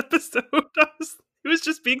feels this episode. He was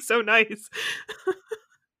just being so nice.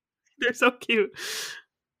 They're so cute.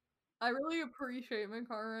 I really appreciate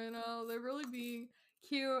Mikara right now. They're really being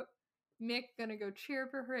cute. Mick gonna go cheer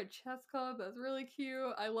for her at chess club. That's really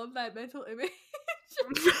cute. I love that mental image.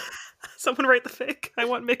 Someone write the fic. I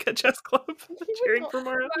want Mick at chess club cheering for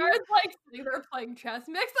Mara. Mara's like sitting there playing chess.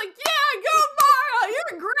 Mick's like, yeah, go Mara,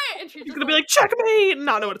 you're great. And she's She's just gonna be like, checkmate!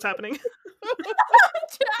 Not know what's happening.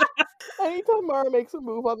 Anytime Mara makes a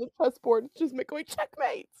move on the chessboard, it's just Mick going,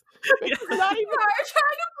 checkmate! Yeah. It's not even Mara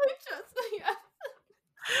trying to play chess. Yeah.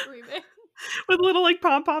 Screaming. With a little like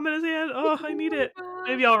pom pom in his hand. Oh, I need it.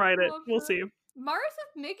 Maybe I'll write it. Love We'll that. see. Mara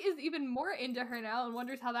says Mick is even more into her now and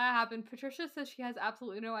wonders how that happened. Patricia says she has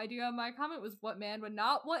absolutely no idea. My comment was, what man would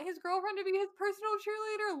not want his girlfriend to be his personal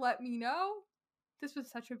cheerleader? Let me know. This was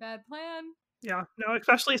such a bad plan. Yeah, no,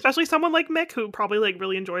 especially someone like Mick who probably like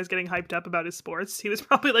really enjoys getting hyped up about his sports. He was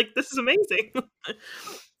probably like, this is amazing.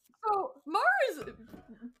 So Mara's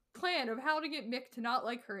plan of how to get Mick to not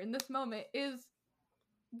like her in this moment is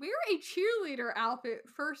wear a cheerleader outfit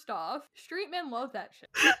first off. Straight men love that shit.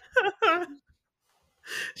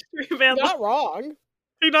 Straight man, not wrong.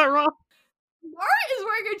 you're not wrong. Mara is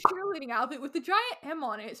wearing a cheerleading outfit with the giant M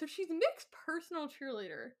on it, so she's Mick's personal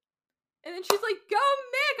cheerleader. And then she's like, go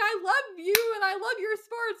Mick, I love you and I love your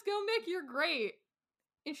sports. Go Mick, you're great.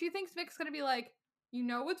 And she thinks Mick's gonna be like, you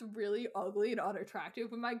know what's really ugly and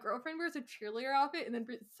unattractive? When my girlfriend wears a cheerleader outfit and then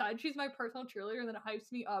besides she's my personal cheerleader and then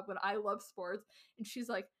hypes me up when I love sports. And she's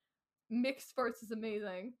like, Mick's sports is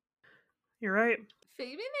amazing. You're right.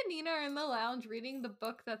 Fabian and Nina are in the lounge reading the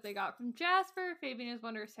book that they got from Jasper. Fabian is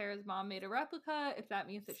wondering if Sarah's mom made a replica, if that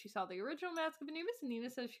means that she saw the original Mask of Anubis, and Nina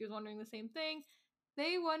says she was wondering the same thing.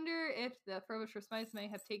 They wonder if the Frobisher Smythes may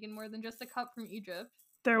have taken more than just a cup from Egypt.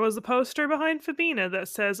 There was a poster behind Fabina that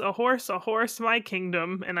says, a horse, my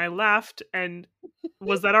kingdom, and I laughed, and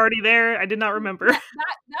was that already there? I did not remember. That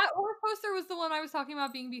horse poster was the one I was talking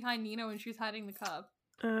about being behind Nina when she was hiding the cup.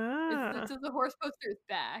 Ah. So the horse poster is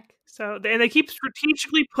back. So, and they keep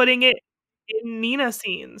strategically putting it in Nina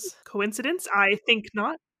scenes. Coincidence? I think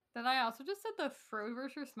not. Then I also just said the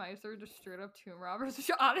Frobisher Smythes are just straight up tomb robbers,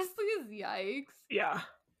 which honestly is yikes. Yeah.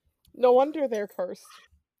 No wonder they're cursed.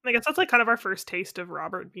 I guess that's like kind of our first taste of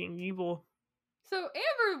Robert being evil. So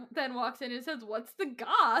Amber then walks in and says, what's the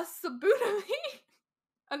goss? Sabuna me?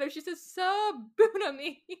 Oh no, she says, Sabuna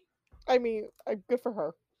me. I mean, good for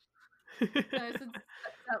her. And I said,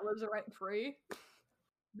 that lives rent free.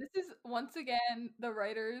 This is, once again, the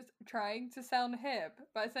writers trying to sound hip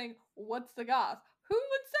by saying, what's the goss? Who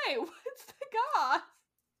would say, what's the goss?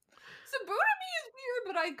 Sabuna me is weird,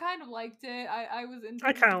 but I kind of liked it. I was into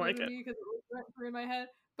I kinda like it. because it was rent free in my head.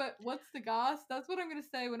 But what's the goss? That's what I'm going to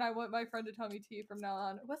say when I want my friend to tell me tea from now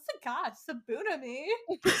on. What's the goss? Sabuna me.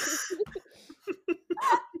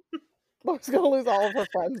 Laura's gonna lose all of her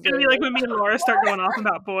friends. It's gonna be like when me and Laura start going off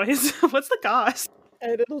about boys. What's the goss?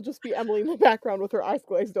 And it'll just be Emily in the background with her eyes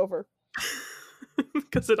glazed over.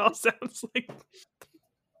 Because it all sounds like...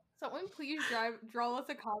 Someone please draw us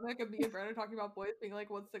a comic of me and Brandon talking about boys being like,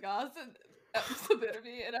 what's the goss? And Sabuna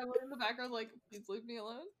me. And Emily in the background like, please leave me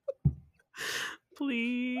alone.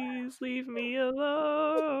 Please leave me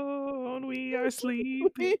alone. We are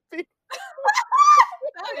sleeping. That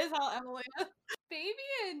is how Emily is.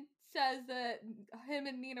 Fabian says that him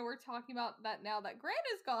and Nina were talking about that now that Grant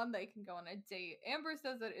is gone, they can go on a date. Amber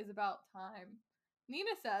says that it is about time.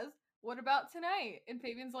 Nina says, what about tonight? And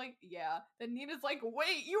Fabian's like, yeah. Then Nina's like,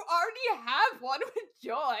 wait, you already have one with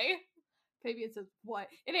Joy. Fabian says, what?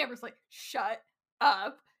 And Amber's like, shut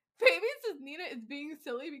up. Fabian says Nina is being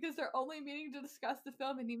silly because they're only meeting to discuss the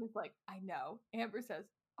film, and Nina's like, I know. Amber says,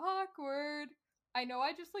 awkward. I know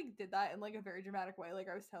I just, like, did that in, like, a very dramatic way, like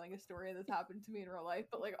I was telling a story that's happened to me in real life,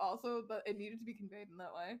 but, like, also that it needed to be conveyed in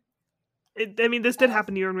that way. I mean, this did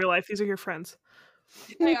happen to you in real life. These are your friends.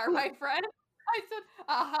 They are my friend. I said,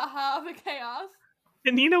 ah ha ha, the chaos.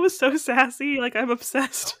 And Nina was so sassy. Like, I'm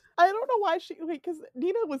obsessed. I don't know why she, like, because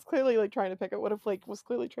Nina was clearly, like, trying to pick it. Would have, like, was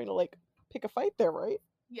clearly trying to, like, pick a fight there, right?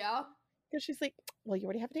 Yeah. Because she's like, well, you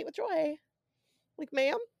already have a date with Joy. Like,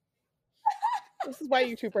 ma'am? This is why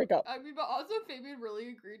you two break up. I mean, but also Fabian really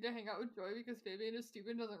agreed to hang out with Joy because Fabian is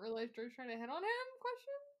stupid and doesn't realize Joy's trying to hit on him?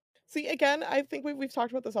 Question? See, again, I think we've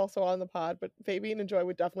talked about this also on the pod, but Fabian and Joy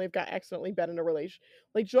would definitely have got accidentally been in a relation.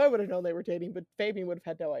 Like, Joy would have known they were dating, but Fabian would have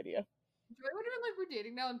had no idea. Joy would have been like, we're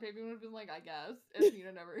dating now, and Fabian would have been like, I guess, if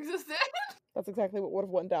Nina never existed. That's exactly what would have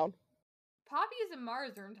went down. Poppy is in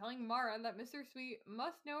Mara's room telling Mara that Mr. Sweet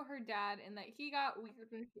must know her dad and that he got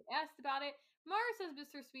weird when she asked about it. Mara says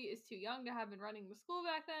Mr. Sweet is too young to have been running the school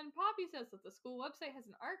back then. Poppy says that the school website has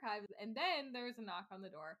an archive, and then there's a knock on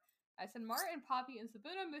the door. I said, Mara and Poppy and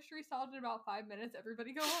Sabuna, mystery solved in about 5 minutes.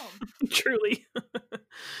 Everybody go home. Truly.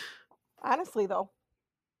 Honestly, though,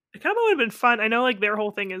 It kind of would have been fun. I know, like, their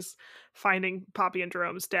whole thing is finding Poppy and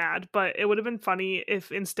Jerome's dad, but it would have been funny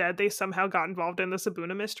if instead they somehow got involved in the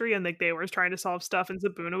Sabuna mystery and, like, they were trying to solve stuff and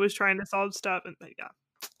Sabuna was trying to solve stuff. And, yeah.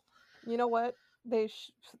 you know what?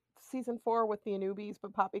 Season 4 with the Anubies,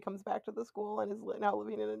 but Poppy comes back to the school and is now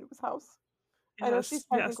living in Anubis' house. I know she's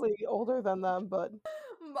technically older than them, but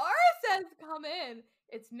Mara says, come in.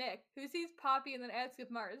 It's Mick, who sees Poppy and then asks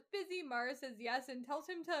if Mara's busy. Mara says yes and tells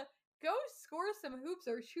him to go score some hoops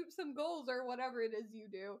or shoot some goals or whatever it is you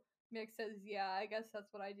do. Mick says, yeah, I guess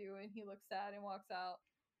that's what I do, and he looks sad and walks out.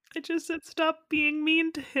 I just said stop being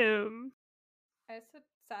mean to him. I said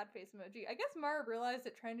sad face emoji. I guess Mara realized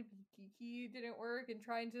that trying to be geeky didn't work and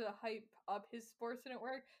trying to hype up his sports didn't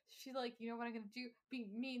work. She's like, you know what I'm gonna do? Be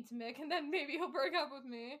mean to Mick, and then maybe he'll break up with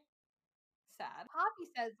me. Sad. Poppy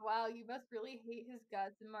says, wow, you must really hate his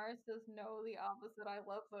guts. And Mara says, no, the opposite. I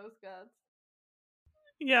love those guts.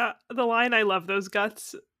 Yeah, the line "I love those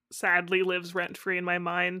guts" sadly lives rent free in my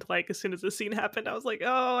mind. Like, as soon as the scene happened, I was like,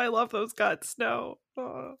 "Oh, I love those guts." No,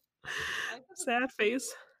 sad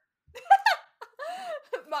face.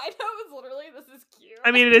 My note was literally, "This is cute."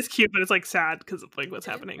 I mean, it is cute, but it's like sad because of like what's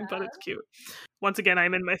happening. But it's cute. Once again,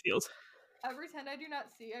 I'm in my feels. I pretend I do not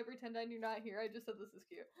see. I pretend I do not hear. I just said this is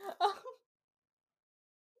cute.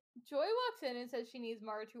 Joy walks in and says she needs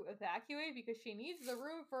Mara to evacuate because she needs the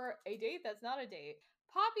room for a date that's not a date.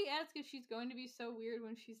 Poppy asks if she's going to be so weird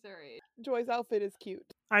when she's their age. Joy's outfit is cute.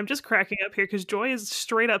 I'm just cracking up here because Joy is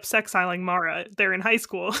straight up sexiling Mara. They're in high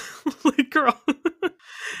school. Like, girl.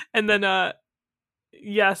 And then,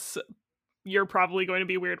 yes, you're probably going to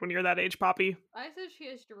be weird when you're that age, Poppy. I said she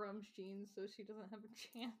has Jerome's genes, so she doesn't have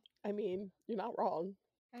a chance. I mean, you're not wrong.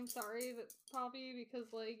 I'm sorry, that Poppy, because,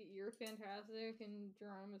 like, you're fantastic and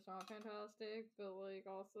Jerome is not fantastic, but, like,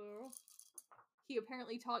 also, he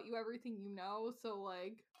apparently taught you everything you know, so,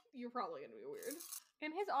 like, you're probably gonna be weird.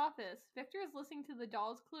 In his office, Victor is listening to the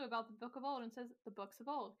doll's clue about the Book of Old and says, the Books of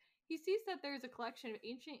Old. He sees that there's a collection of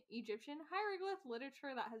ancient Egyptian hieroglyph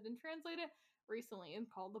literature that has been translated recently and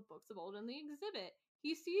called the Books of Old in the exhibit.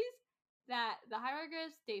 He sees that the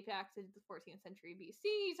hieroglyphs date back to the 14th century BC.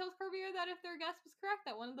 He tells Corbier that if their guess was correct,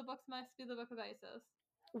 that one of the books must be the Book of Isis.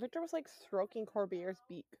 Victor was like stroking Corbier's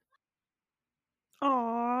beak.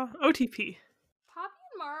 Aww, OTP. Poppy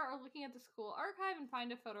and Mara are looking at the school archive and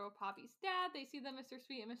find a photo of Poppy's dad. They see that Mr.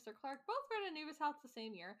 Sweet and Mr. Clark both read at Anubis House the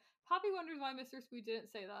same year. Poppy wonders why Mr. Sweet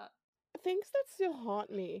didn't say that. Things that still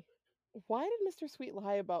haunt me. Why did Mr. Sweet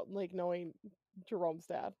lie about like knowing Jerome's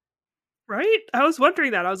dad? Right? I was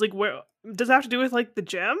wondering that. I was like, where does it have to do with like the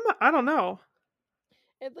gem? I don't know.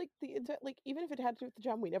 And like even if it had to do with the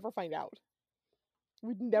gem, we never find out.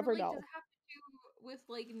 We'd never know. Does it have to do with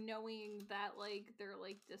like knowing that like they're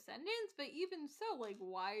like descendants? But even so, like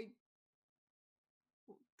why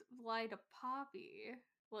lie to Poppy?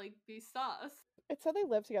 Like be sus. It said they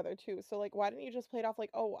lived together too, so like why didn't you just play it off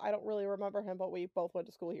like, oh, I don't really remember him, but we both went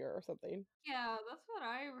to school here or something? Yeah, that's what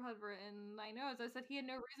I had written. I know, as I said, he had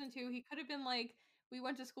no reason to. He could have been like, we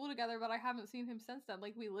went to school together, but I haven't seen him since then.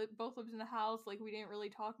 Like we both lived in the house. Like we didn't really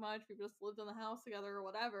talk much. We just lived in the house together or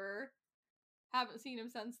whatever. Haven't seen him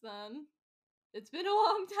since then. It's been a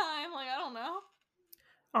long time. Like I don't know.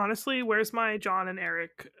 Honestly, where's my John and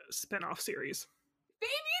Eric spin-off series?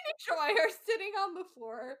 Fabian and Joy are sitting on the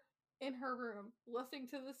floor in her room listening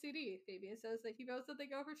to the CD. Fabian says that he votes that they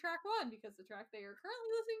go for track 1 because the track they are currently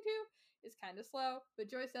listening to is kind of slow, but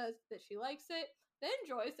Joy says that she likes it. Then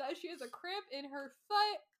Joy says she has a cramp in her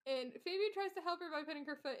foot, and Fabian tries to help her by putting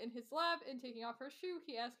her foot in his lap and taking off her shoe.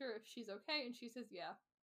 He asks her if she's okay, and she says yeah.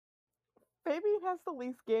 Fabian has the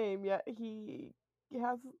least game, yet he's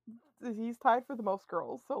tied for the most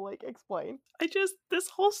girls, so like explain. This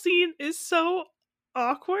whole scene is so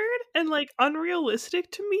awkward and like unrealistic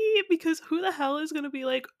to me because who the hell is gonna be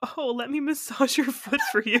like, oh, let me massage your foot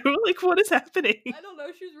for you? Like, what is happening? I don't know.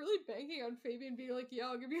 She was really banking on Fabian being like, yeah,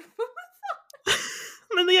 I'll give you a foot massage.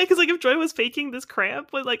 And then, yeah, because like if Joy was faking this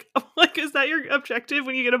cramp, was like is that your objective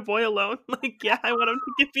when you get a boy alone? Like, yeah, I want him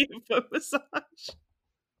to give you a foot massage.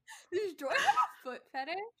 Does Joy have a foot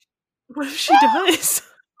fetish? What if she does? Does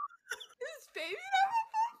Fabian have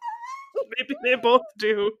a foot fetish? Maybe they both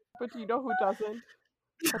do. But do you know who doesn't?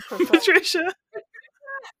 Patricia.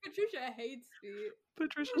 Patricia hates feet.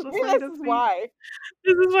 Patricia's This afraid of is feet. why.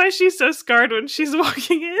 This is why she's so scarred when she's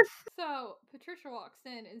walking in. So Patricia walks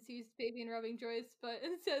in and sees Fabian rubbing Joy's foot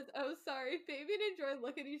and says, "Oh, sorry." Fabian and Joy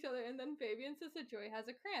look at each other, and then Fabian says that Joy has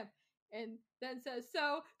a cramp, and then says,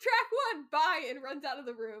 "So track 1, bye," and runs out of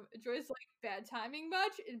the room. Joy's like, "Bad timing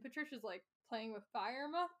much?" And Patricia's like, "Playing with fire,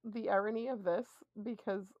 ma?" The irony of this,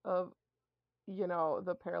 because of,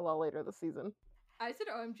 the parallel later this season. I said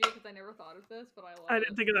OMG because I never thought of this, but I love I it.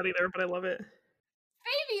 didn't think of that either, but I love it.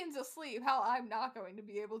 Fabian's asleep. How I'm not going to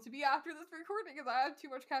be able to be after this recording because I have too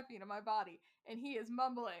much caffeine in my body. And he is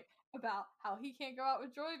mumbling about how he can't go out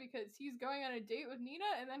with Joy because he's going on a date with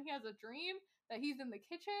Nina, and then he has a dream that he's in the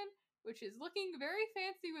kitchen, which is looking very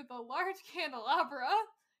fancy with a large candelabra.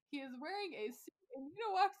 He is wearing a suit, and Nina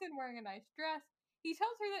walks in wearing a nice dress. He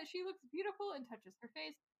tells her that she looks beautiful and touches her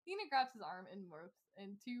face. Nina grabs his arm and moves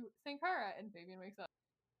into Sankara, and Fabian wakes up.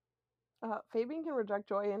 Fabian can reject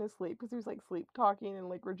Joy in his sleep because he was like sleep talking and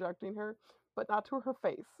like rejecting her, but not to her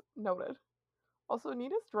face. Noted. Also,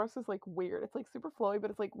 Nina's dress is like weird. It's like super flowy,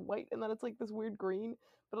 but it's like white, and then it's like this weird green.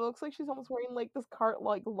 But it looks like she's almost wearing like this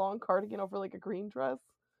long cardigan over like a green dress.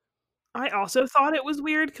 I also thought it was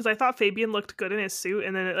weird because I thought Fabian looked good in his suit,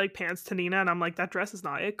 and then it like pans to Nina, and I'm like, that dress is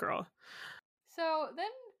not it, girl. So then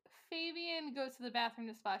Fabian goes to the bathroom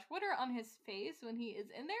to splash water on his face. When he is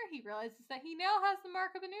in there, he realizes that he now has the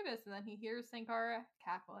mark of Anubis, and then he hears Sankara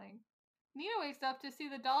cackling. Nina wakes up to see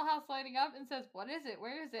the dollhouse lighting up and says, "What is it?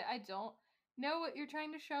 Where is it? I don't know what you're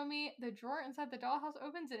trying to show me." The drawer inside the dollhouse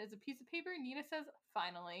opens and it's a piece of paper. Nina says,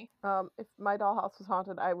 "Finally." If my dollhouse was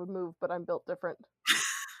haunted, I would move, but I'm built different.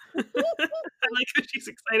 I like that she's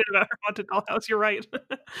excited about her haunted dollhouse. You're right.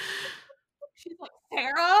 She's like,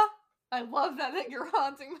 "Sarah, I love that you're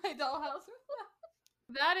haunting my dollhouse."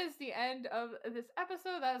 That is the end of this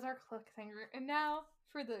episode. That is our cliffhanger. And now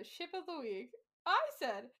for the ship of the week. I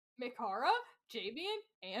said Mikara, Javian,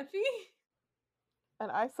 Amphi.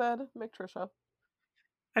 And I said McTrisha.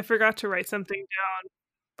 I forgot to write something down,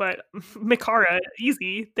 but Mikara,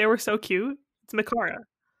 easy. They were so cute. It's Mikara.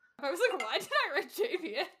 I was like, why did I write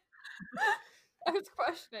Javian? I was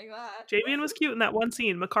questioning that. Javian was cute in that one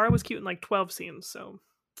scene. Mikara was cute in like 12 scenes, so.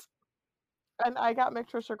 And I got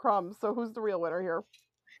McTrisha crumbs, so who's the real winner here?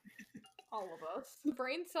 All of us.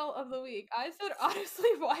 Brain cell of the week. I said, honestly,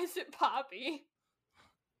 why is it Poppy?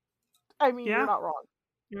 I mean, Yeah. you're not wrong.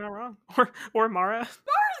 You're not wrong. Or Mara.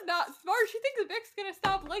 Mara's not smart. She thinks Vic's gonna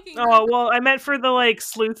stop licking her. Oh, well, I meant for the like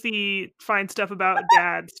sleuthy find stuff about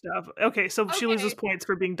dad stuff. Okay, so she loses points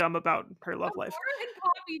for being dumb about her love life. Mara and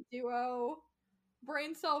Poppy duo.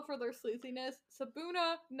 Brain cell for their sleuthiness.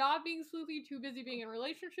 Sabuna not being sleuthy, too busy being in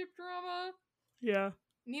relationship drama. Yeah.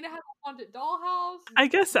 Nina has a haunted dollhouse. I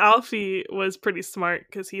guess Alfie was pretty smart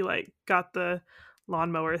because he like got the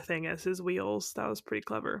lawnmower thing as his wheels. That was pretty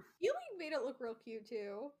clever. You made it look real cute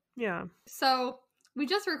too. Yeah. So we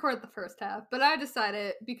just recorded the first half, but I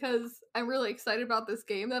decided because I'm really excited about this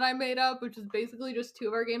game that I made up, which is basically just 2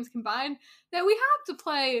 of our games combined, that we have to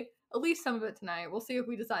play at least some of it tonight. We'll see if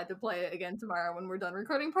we decide to play it again tomorrow when we're done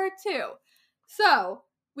recording part 2. So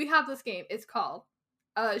we have this game. It's called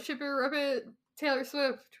Ship It, Rip It, Taylor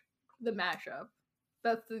Swift, the mashup.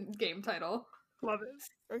 That's the game title. Love it.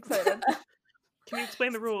 I'm excited. Can you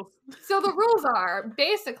explain the rules? So the rules are,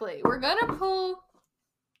 basically, we're gonna pull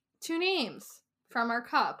 2 names from our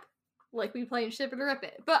cup, like we play in Ship It or Rip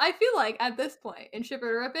It. But I feel like, at this point, in Ship It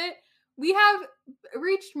or Rip It, we have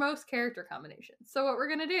reached most character combinations. So what we're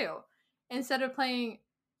gonna do, instead of playing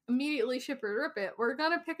immediately Ship It or Rip It, we're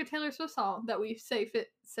gonna pick a Taylor Swift song that we say fit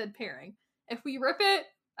said pairing. If we rip it,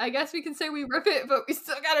 I guess we can say we rip it, but we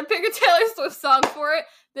still gotta pick a Taylor Swift song for it.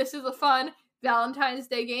 This is a fun Valentine's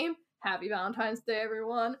Day game. Happy Valentine's Day,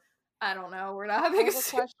 everyone. I don't know. We're not having I have a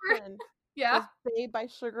question. Yeah. Does Babe by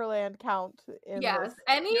Sugarland count in Yes. this?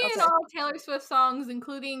 Any Okay. and all Taylor Swift songs,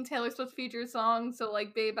 including Taylor Swift featured songs, so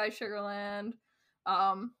like Babe by Sugarland.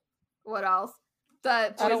 What else?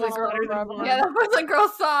 That I Don't Boys Wanna Like Live Girls- Forever. Yeah, that Boys Like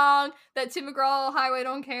Girls song. That Tim McGraw, Highway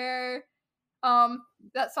Don't Care.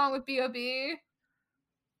 That song with B.O.B.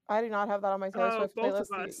 I do not have that on my Taylor Oh, Swift both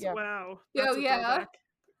playlist. of us. Yeah. Wow. Yo, That's a yeah. throwback.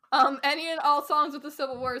 Any and all songs with the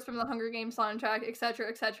Civil Wars from the Hunger Games soundtrack, etc.,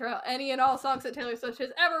 etc. Any and all songs that Taylor Swift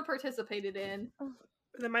has ever participated in. And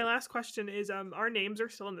then my last question is, our names are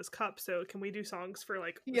still in this cup, so can we do songs for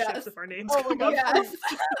like the Yes. ships if our names Oh my come God. up? Yes.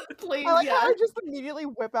 Please, I like how I yes. just immediately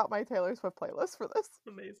whip out my Taylor Swift playlist for this.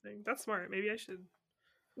 Amazing. That's smart. Maybe I should.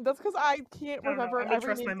 That's because I can't I don't know. remember I'm gonna every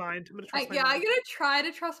trust name. my mind. I'm gonna trust my I'm mind. gonna try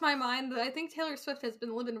to trust my mind, but I think Taylor Swift has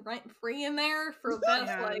been living rent free in there for the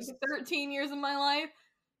past like Yes. 13 years of my life.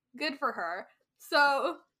 Good for her.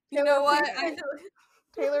 So you Taylor, know what? please-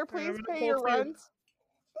 Taylor, I'm please gonna pay pull your through. rent.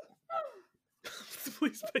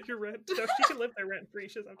 Please pay your rent. No, she can live there rent free.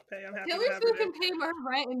 She doesn't have to pay. I'm happy Taylor to have her Swift there. can pay more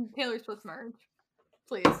rent and Taylor Swift's merch.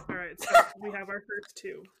 Please. All right, so we have our first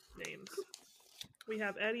two names. We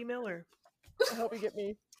have Eddie Miller, I hope you get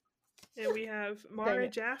me. and we have Mara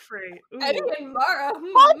it. Jaffray. Ooh, Eddie and Mara.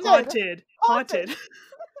 Haunted. haunted.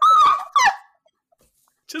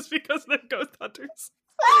 Just because they're ghost hunters.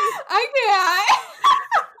 I can't.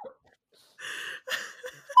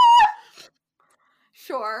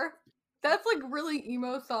 Sure. That's like really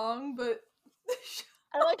emo song, but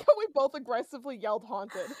I like how we both aggressively yelled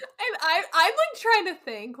haunted. and I'm like trying to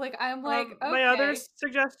think. Like I'm like okay. My other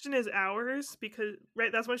suggestion is Ours, because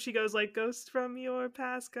that's when she goes like, "Ghosts from your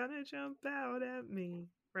past gonna jump out at me,"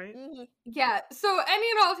 right? Mhm. Yeah. So any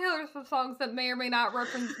and all Taylor Swift songs that may or may not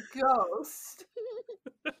reference Ghost.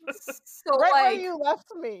 So Right like where you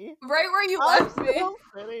left me. right where you I'm left me. still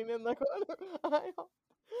sitting in the corner.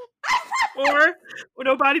 Or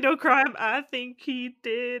Nobody No Crime. I think he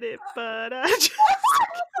did it, but I just.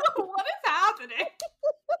 What is happening?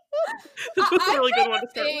 This was a really good one to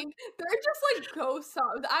start with. Think they're just like ghost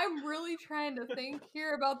songs. I'm really trying to think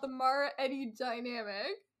here about the Mara Eddie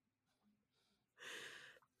dynamic.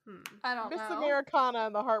 I don't Miss know. Americana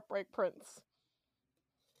and the Heartbreak Prince.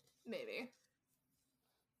 Maybe.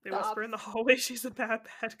 They whisper in the hallway, "She's a bad,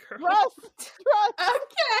 bad girl." Trust! Trust!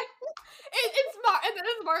 Okay. It's and then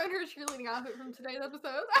it's Martin her cheerleading outfit from today's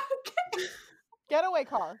episode. Okay. Getaway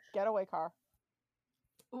car. Getaway car.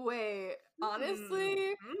 Wait, honestly?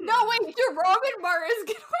 Mm. No, wait, Jerome and Mara's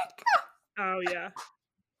getaway car. Oh yeah.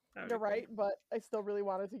 That would You're be cool. right, but I still really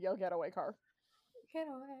wanted to yell getaway car.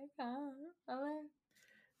 Getaway car.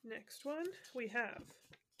 Next one we have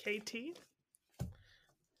KT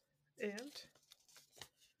and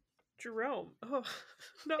Jerome. Oh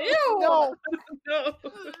no! Ew! No! No!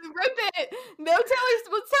 Rip it! No Taylor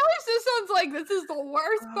Swift sounds like this is the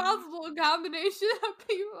worst possible combination of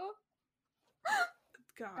people.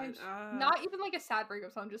 God. Not even like a sad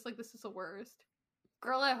breakup song, just like this is the worst.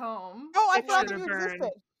 Girl at Home. Oh, I It forgot that should've you burned.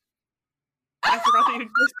 existed. I forgot that you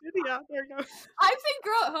existed. Yeah, there you go. I think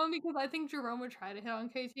Girl at Home because I think Jerome would try to hit on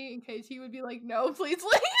KT and KT would be like, no, please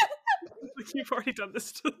leave. Like, you've already done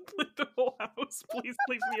this to like, the whole house. Please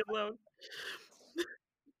leave me alone.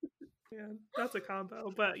 Yeah, that's a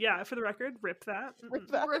combo. But yeah, for the record, rip that. Rip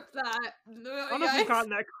Mm-mm. that. Rip that. No, I don't know if we've gotten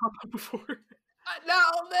that combo before. No,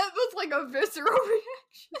 that was like a visceral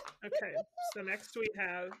reaction. Okay, so next we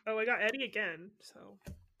have. Oh, I got Eddie again. So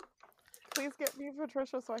Please get me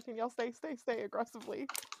Patricia so I can yell stay, stay, stay aggressively.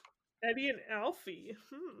 Eddie and Alfie.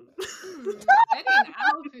 Eddie and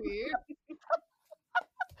Alfie.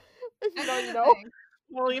 If you know, you know. Anything.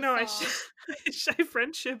 Well, you know, I Song. shy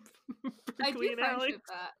friendship. I do Berkeley and Allie. friendship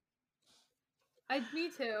that. Me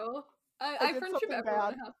too. I I did friendship something everyone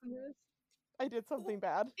bad. in House of Mirrors. I did something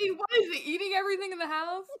bad. Hey, what is it? Eating everything in the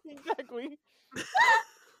house? Exactly.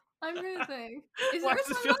 I'm trying to think. Is Why there a does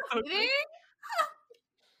it song feel about so eating?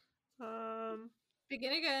 good?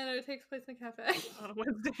 Begin again, or it takes place in a cafe.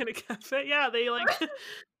 Wednesday in a cafe. Yeah, they like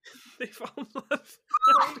they fall in love.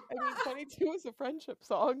 I mean, 22 is a friendship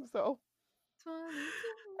song, so 22.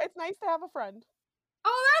 it's nice to have a friend.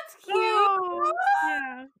 Oh, that's cute. Oh,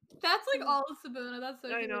 yeah, That's like all of Sabuna. That's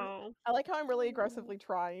so I cute. know. I like how I'm really aggressively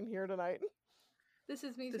trying here tonight. This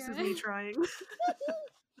is me. This is trying. me trying.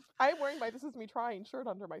 I'm wearing my This Is Me Trying shirt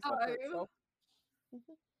under my Oh, are sweatshirt, you? so.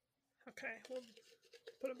 Okay, we'll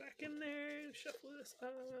put it back in there. Shuffle this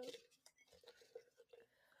up.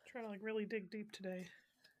 Trying to like really dig deep today.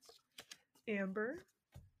 Amber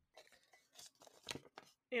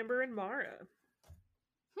and Mara.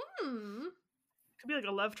 Could be like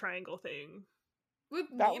a love triangle thing. With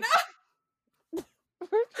That Nina? No,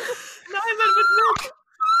 I meant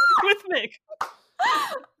with Mick.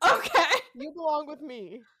 Okay. You belong with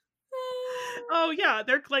me. Oh yeah,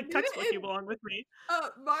 they're like Nina textbook. and- You belong with me.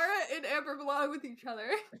 Mara and Amber belong with each other.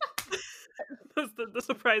 That's the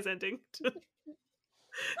surprise ending. Do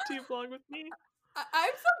you belong with me?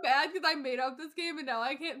 I'm so mad because I made up this game and now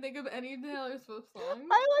I can't think of any Taylor Swift songs.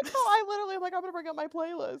 I like how I literally am like, I'm gonna bring up my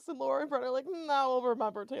playlist, and Laura and Brett are like, no, we'll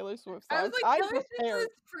remember Taylor Swift songs. I was like, I'm Taylor Swift prepared. is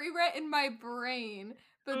pre-written in my brain.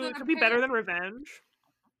 But Ooh, then it could be better apparently- than Revenge.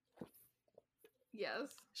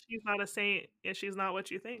 Yes. She's not a saint. Yeah, she's not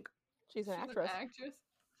what you think. She's an She's actress. An actress.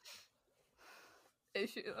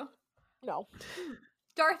 Issue. No.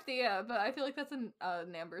 Dorothea, but I feel like that's an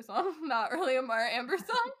Amber song, not really a Mara Amber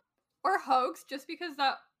song. Or Hoax, just because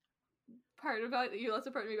that part about you left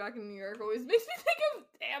a part of me back in New York always makes me think of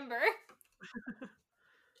Amber.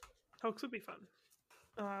 Hoax would be fun.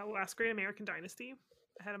 Last Great American Dynasty.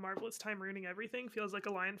 I had a marvelous time ruining everything. Feels like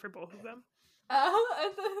a line for both of them.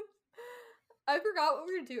 I I forgot what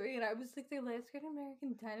we were doing, and I was like, the last great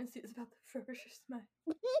American dynasty is about the Frobisher Smith.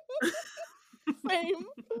 Same.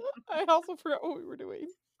 I also forgot what we were doing.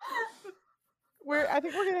 I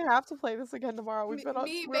think we're gonna have to play this again tomorrow. Me We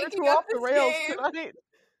were making too up off the this rails game. tonight.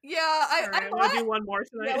 Yeah, I Alright, I'm thought... gonna do one more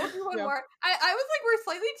tonight. Yeah, we'll do one Yeah. more. I was like, we're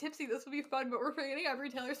slightly tipsy, this will be fun, but we're forgetting every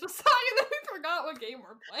Taylor Swift song, and then we forgot what game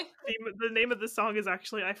we're playing. The name of the song is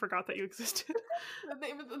actually I forgot that you existed. The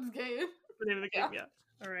name of this game. The name of the Yeah. game, yeah.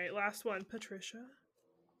 Alright, last one. Patricia.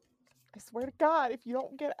 I swear to God, if you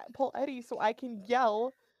don't pull Eddie so I can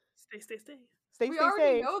yell, Stay. stay, We stay,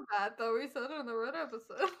 already stay. know that, though. We said it in the Red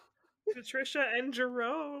episode. Patricia and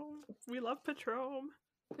Jerome. We love Patron.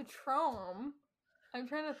 Patron. I'm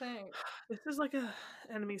trying to think. This is like a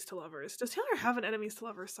enemies to lovers. Does Taylor have an enemies to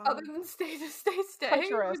lovers song? Other than stay.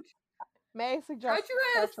 Treacherous. May I suggest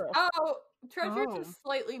Treacherous. Oh, Treacherous Oh. is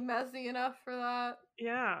slightly messy enough for that.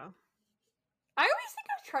 Yeah. I always think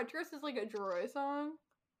of Treacherous as like a Droy song,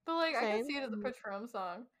 but like I can Same. see it as a Patron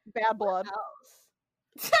song. Bad blood.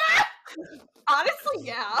 Else. Honestly,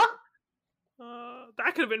 yeah.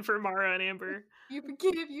 That could have been for Mara and Amber. You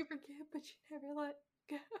forgive, but you never let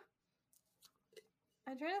go.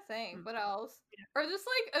 I'm trying to think. What else? Or just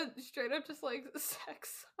like a straight up just like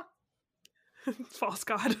sex song. False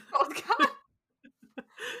God. Oh god.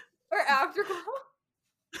 Or Afterglow.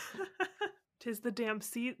 Tis the damn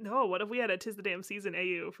season. No, what if we had a Tis the damn season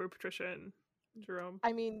AU for Patricia and Jerome?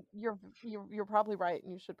 I mean, you're probably right,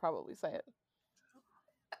 and you should probably say it.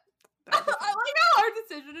 I like how our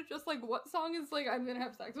decision is just like what song is like I'm gonna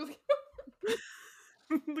have sex with you.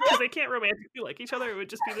 Because they can't romantically like each other. It would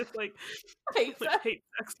just be this like Hate sex. hate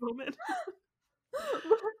sex moment.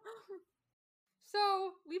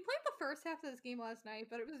 So we played the first half of this game last night,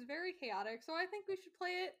 but it was very chaotic. So I think we should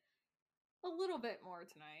play it a little bit more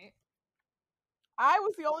tonight. I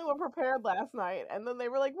was the only one prepared last night, and then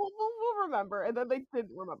they were like, we'll remember, and then they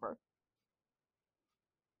didn't remember.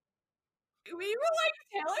 We were like,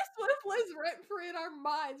 Taylor Swift lives rent free in our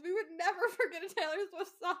minds. We would never forget a Taylor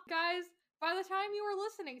Swift song. Guys, by the time you were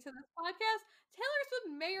listening to this podcast, Taylor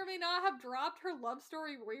Swift may or may not have dropped her Love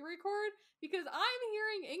Story re-record, because I'm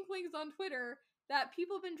hearing inklings on Twitter that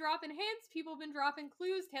people have been dropping hints, people have been dropping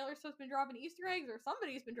clues, Taylor Swift's been dropping Easter eggs, or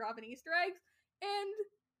somebody's been dropping Easter eggs, and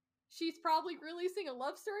she's probably releasing a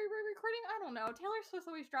Love Story re-recording. I don't know. Taylor Swift's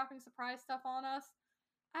always dropping surprise stuff on us.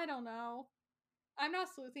 I don't know. I'm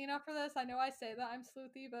not sleuthy enough for this. I know I say that I'm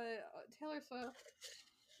sleuthy, but Taylor Swift.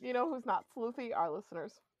 You know who's not sleuthy? Our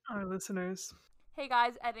listeners. Our listeners. Hey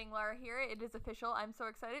guys, Edding Lara here. It is official. I'm so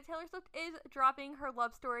excited. Taylor Swift is dropping her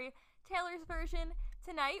Love Story, Taylor's version,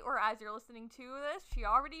 tonight, or as you're listening to this, she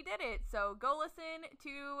already did it. So go listen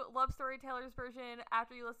to Love Story, Taylor's version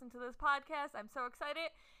after you listen to this podcast. I'm so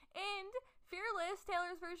excited. And Fearless,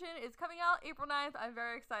 Taylor's version, is coming out April 9th. I'm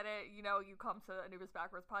very excited. You know, you come to Anubis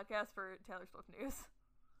Backwards podcast for Taylor Swift news.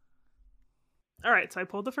 All right, so I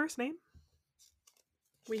pulled the first name.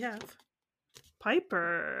 We have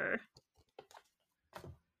Piper.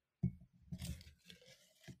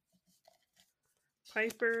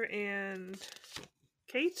 Piper and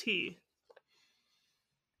Katie.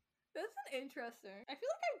 That's an interesting. I feel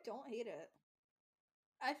like I don't hate it.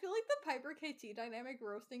 I feel like the Piper KT dynamic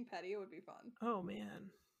roasting Petty would be fun. Oh man.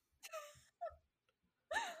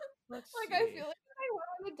 Let's Like, see. I feel like if I went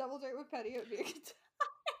on a double date with Petty, it would be a good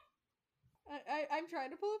time. I'm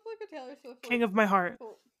trying to pull up like a Taylor Swift. King of my heart.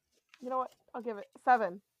 You know what? I'll give it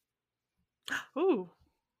 7. Ooh.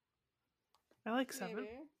 I like 7. Maybe.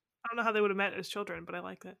 I don't know how they would have met as children, but I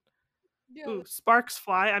like that. Yeah, Ooh, Sparks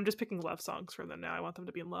Fly. I'm just picking love songs for them now. I want them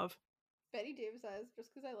to be in love. Betty Davis eyes,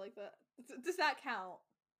 just because I like that. Does that count?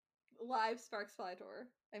 Live Sparks Fly tour.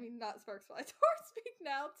 I mean, not Sparks Fly tour. Speak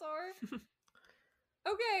Now tour.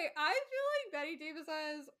 Okay, I feel like Betty Davis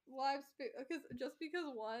eyes live because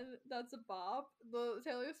one, that's a bop. The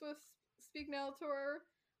Taylor Swift Speak Now tour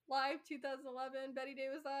live 2011 Betty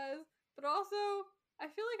Davis eyes, but also I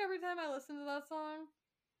feel like every time I listen to that song,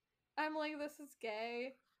 I'm like, this is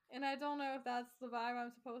gay, and I don't know if that's the vibe I'm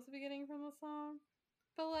supposed to be getting from the song.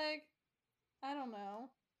 But like, I don't know.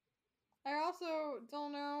 I also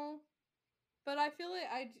don't know, but I feel like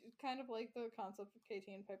I kind of like the concept of KT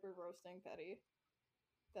and Piper roasting Petty.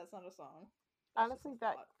 That's not a song. That's just Honestly, a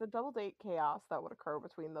that thought. the double date chaos that would occur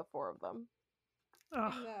between the 4 of them. Oh,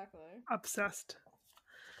 Exactly. obsessed.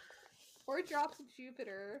 Or Drops of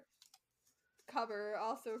Jupiter cover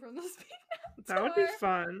also from the Speak Now That would be tour.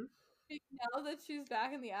 fun. Now that she's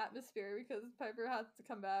back in the atmosphere because Piper had to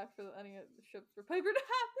come back for any of the ships for Piper to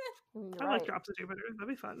happen. I mean, I you're like right. Drops of Jupiter. That'd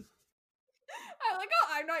be fun. I like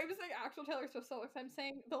how I'm not even saying actual Taylor Swift songs. I'm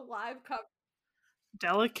saying the live cover.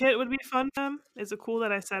 Delicate would be fun for them. Is it cool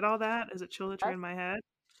that I said all that? Is it chill to Yes. in my head?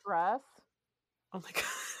 Stress. Oh my god.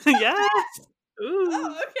 Yes! Ooh.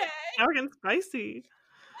 Oh, okay. Now we're getting spicy.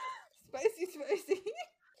 Spicy.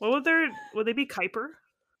 What would they be Kuiper?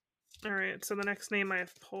 Alright, so the next name I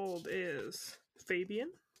have pulled is Fabian.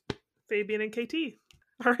 Fabian and KT.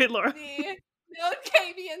 Alright, Laura. The no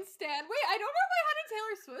Kavian Stan. Wait, I don't know if I had a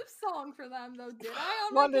Taylor Swift song for them though. Did I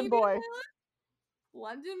on London my Kavian Boy. playlist?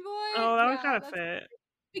 London Boy. Oh, that would Yeah, kind of that's fit.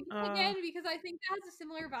 again because I think that has a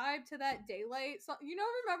similar vibe to that Daylight song. You know,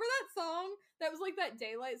 remember that song that was like that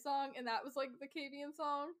Daylight song, and that was like the Kavian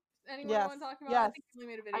song. Anyone Yes. want to talk about? I Yes. think we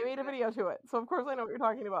made a video. I made a video to it, so of course I know what you're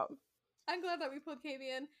talking about. I'm glad that we put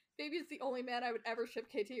Kavian. Fabian's the only man I would ever ship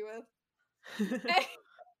KT with.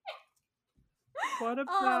 What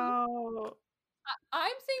about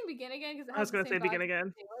I'm saying Begin Again because I was gonna say Begin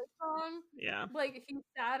Again. Song. Yeah. Like if he's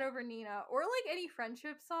sad over Nina, or like any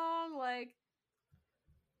friendship song, like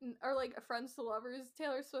or like a Friends to Lovers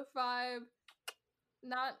Taylor Swift vibe.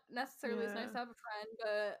 Not necessarily it's nice Yeah. to have a friend,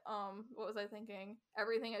 but what was I thinking?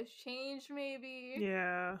 Everything Has Changed, maybe.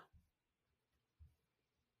 Yeah.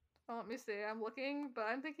 Oh, let me see. I'm looking, but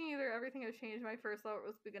I'm thinking either Everything Has Changed. My first thought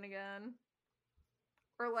was Begin Again,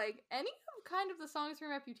 or like any of kind of the songs from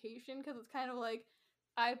Reputation, because it's kind of like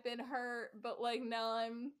I've been hurt, but like now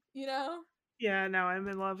I'm, Yeah, now I'm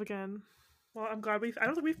in love again. Well, I'm glad I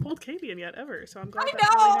don't think we've pulled Kavian yet ever, so I'm glad I that know.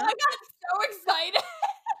 finally I happened. got so excited.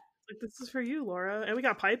 Like, this is for you, Laura. And we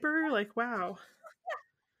got Piper. Like, wow.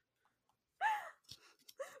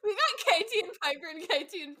 We got KT and Piper and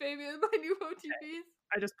KT and Fabian, my new OTPs.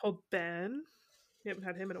 I just pulled Ben. We haven't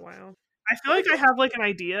had him in a while. I feel like I have like an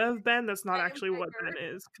idea of Ben that's not I am actually what Piper.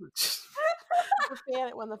 Ben is.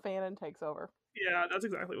 When the fanon takes over. Yeah, that's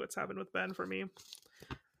exactly what's happened with Ben for me.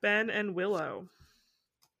 Ben and Willow.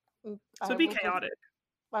 So it'd be chaotic.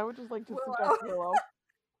 I would just like to Willow. suggest Willow.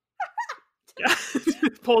 Yeah.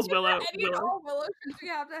 Pulls Is there Willow. any and all Willow shows we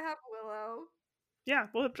have to have Willow. Yeah,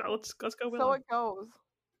 well, let's go So Willow. it goes.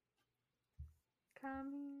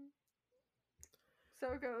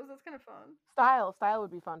 So it goes. That's kind of fun. Style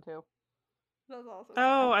would be fun too. That's also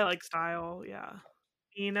Oh, fun. I like style. Yeah.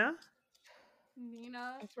 Nina.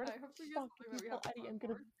 Nina. I swear to hope we get fuck, something that we have Eddie, I'm fun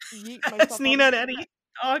gonna for. yeet myself. It's Nina and Eddie.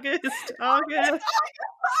 August. August,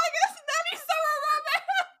 Nettie Summer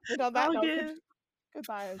Romance. And on that note, August.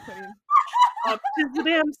 goodbye, I'm quitting. Up to the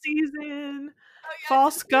damn season. Oh, yeah,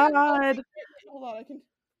 False it's in God. Hold on, I can.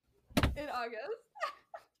 In August.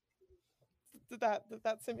 Did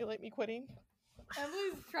that simulate me quitting?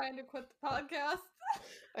 Emily's trying to quit the podcast.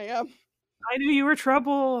 I am. I knew you were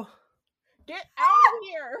trouble. Get out of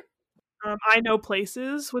here! I Know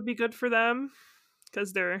Places would be good for them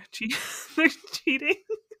because they're they're cheating.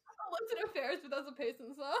 Illicit Affairs, but that's a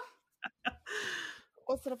Payson song.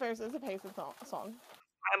 What's the affairs? Is a Payson song.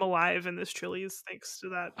 I'm alive in this Chili's thanks to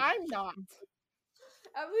that. I'm not.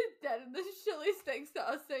 Emily's dead in this Chili's thanks to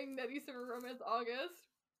us saying Nettie Summer Romance August.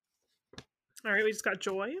 All right, we just got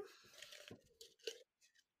Joy.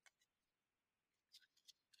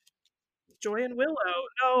 Joy and Willow.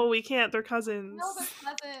 No, we can't. They're cousins. No, they're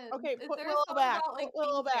cousins. Okay, Is put there a Willow song back. about, Put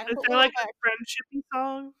Willow being back. Is fans? Put there Willow like back. a friendshipy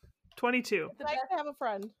song? 22. The Nice best, to have a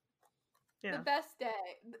friend. Yeah. the best day.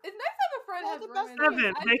 It's nice to have a friend Well, has the best romance.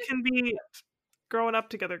 7. I They just- can be growing up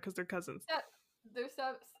together because they're cousins. There's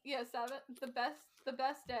 7. Yeah, 7. The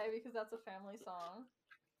best day because that's a family song.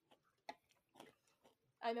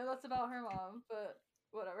 I know that's about her mom, but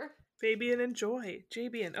whatever. Fabian and Joy.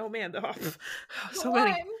 Jabian. Oh man, so The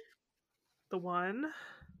many. one. The One.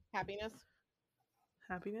 Happiness.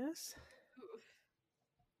 Happiness. Oof.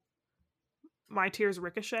 My Tears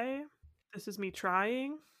Ricochet. This Is Me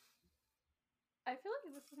Trying. I feel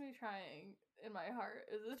like this is me trying in my heart.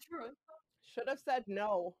 Is this true? Should have said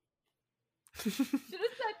no. Should have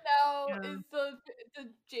said no. Yeah. Is the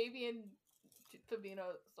JV and Fabino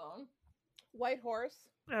song? White Horse.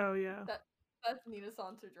 Oh yeah. That's Nina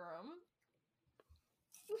Santorum.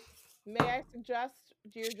 May I suggest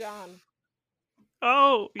Dear John?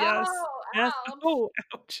 Oh yes. Oh, Yes. ouch. Oh,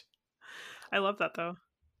 ouch. I love that though.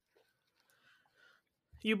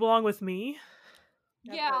 You Belong With Me.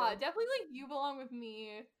 Yeah, Definitely. definitely like You Belong With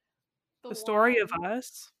Me. The Story of One.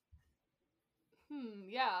 Us.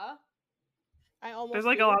 Yeah. I almost. There's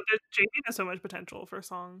like do. a lot. JB has so much potential for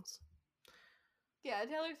songs. Yeah,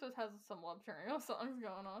 Taylor Swift has some love triangle songs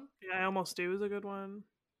going on. Yeah, I Almost Do is a good one.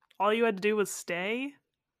 All You Had to Do Was Stay.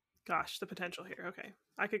 Gosh, the potential here. Okay,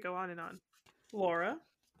 I could go on and on. Laura.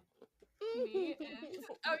 Me and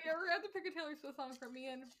oh yeah, we're gonna have to pick a Taylor Swift song for me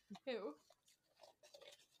and who?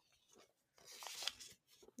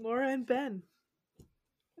 Laura and Ben.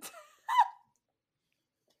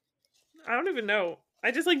 I don't even know.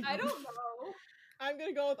 I just like. I don't know. I'm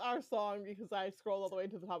gonna go with our song because I scrolled all the way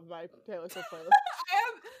to the top of my Taylor Swift playlist.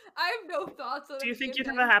 I have no thoughts on Do you any think of you'd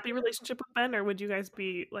have that. a happy relationship with Ben, or would you guys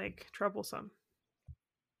be like troublesome?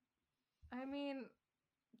 I mean,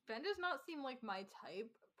 Ben does not seem like my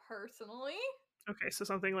type personally. Okay, so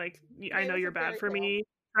something like I Yeah, know that's you're a bad fairy for tale. me,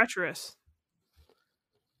 treacherous.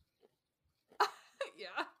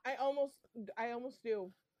 Yeah. I almost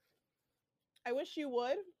do. I wish you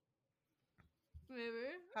would. Maybe.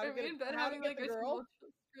 How to Are get me a- and Ben how to having get like the a girl?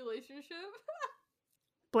 tumultuous relationship?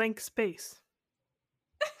 Blank space.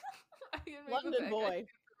 I can make London a boy. for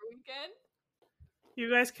a weekend. You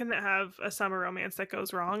guys can have a summer romance that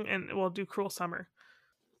goes wrong, and we'll do Cruel Summer.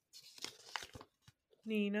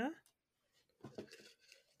 Nina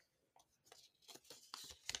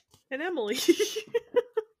and Emily.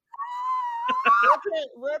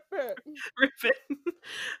 Rip it. Rip it.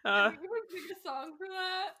 I think you would pick a song for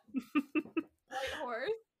that. White Horse.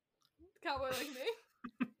 Cowboy Like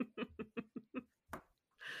Me.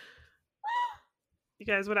 You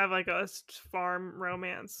guys would have like a farm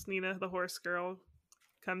romance. Nina, the horse girl,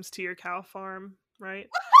 comes to your cow farm, right?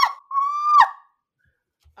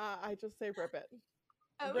 I just say rip it.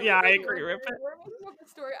 Emily Yeah, I said agree, rip it. We're making up a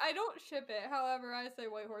story. I don't ship it. However, I say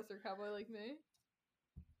White Horse or Cowboy Like Me.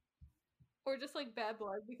 Or just like Bad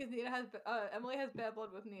Blood because Emily has Bad Blood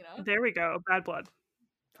with Nina. There we go. Bad Blood.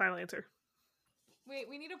 Final answer. Wait,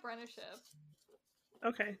 we need a Brenna ship.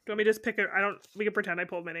 Okay. Do you want me to just pick we can pretend I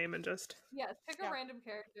pulled my name and just. Yes, pick a Yeah. random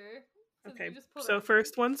character. Since we Okay. just pulled So our-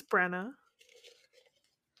 first one's Brenna.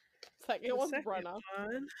 Second The one's second Brenna.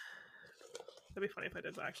 one. That'd be funny if I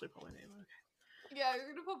did actually pull my name. Okay. Yeah, you're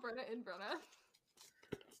gonna put Brenna in Brenna.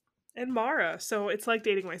 And Mara. So it's like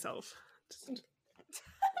dating myself.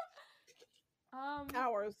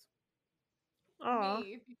 Ours. Aw.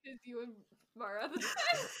 Me, because you and Mara.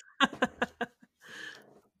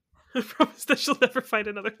 I promise that she'll never find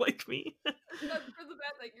another like me. That's for the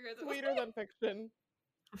bad that you guys are Sweeter than fiction.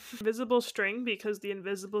 Invisible string, because the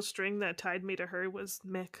invisible string that tied me to her was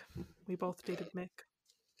Mick. We both dated Mick.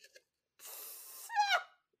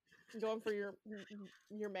 Going for your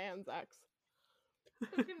man's ex.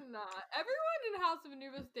 Fucking not. Everyone in House of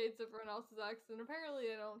Anubis dates everyone else's ex, and apparently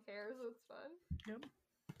they don't care, so it's fun. Yep.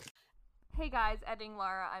 Hey guys, editing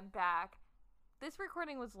Lara, I'm back. This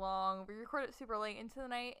recording was long. We recorded super late into the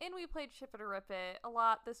night, and we played Ship It or Rip It a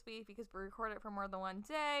lot this week because we recorded for more than one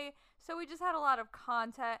day, so we just had a lot of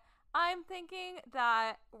content. I'm thinking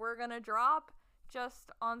that we're gonna drop just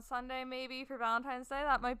on Sunday maybe for Valentine's Day.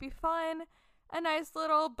 That might be fun. A nice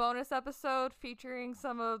little bonus episode featuring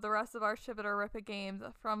some of the rest of our Ship It or Rip It games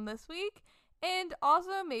from this week. And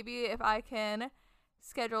also, maybe if I can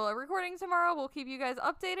schedule a recording tomorrow, we'll keep you guys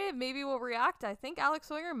updated. Maybe we'll react. I think Alex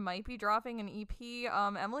Sawyer might be dropping an EP.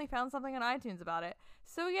 Emily found something on iTunes about it.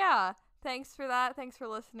 So yeah, thanks for that. Thanks for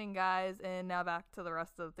listening, guys. And now back to the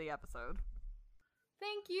rest of the episode.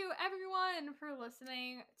 Thank you, everyone, for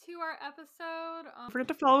listening to our episode. Don't forget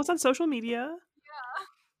to follow us on social media.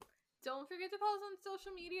 Don't forget to follow us on social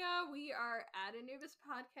media. We are at Anubis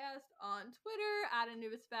Podcast on Twitter, at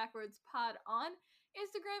Anubis Backwards Pod on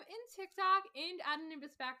Instagram and TikTok, and at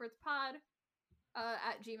Anubis Backwards Pod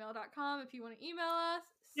at gmail.com if you want to email us.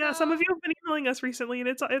 Yeah, some of you have been emailing us recently, and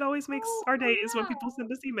it always makes our days when people send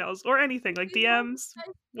us emails or anything like DMs,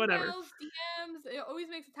 whatever. Emails, DMs. It always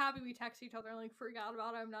makes us happy. We text each other and like freak out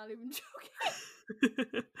about it. I'm not even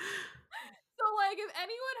joking. So, like, if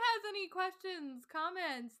anyone has any questions,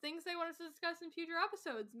 comments, things they want us to discuss in future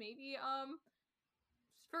episodes, maybe,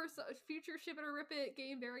 for future Ship It or Rip It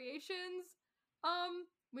game variations,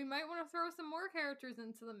 we might want to throw some more characters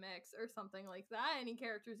into the mix or something like that. Any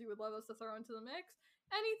characters you would love us to throw into the mix?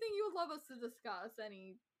 Anything you would love us to discuss?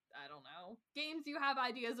 Any, I don't know, games you have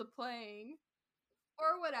ideas of playing?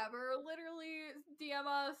 Or whatever. Literally, DM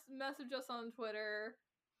us, message us on Twitter,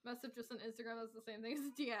 message us on Instagram. That's the same thing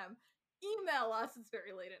as DM. Email us. It's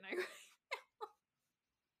very late at night right now.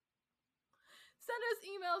 Send us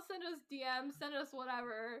emails, send us DMs, send us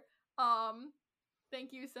whatever.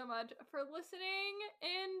 Thank you so much for listening,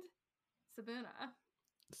 and Sabuna.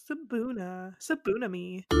 Sabuna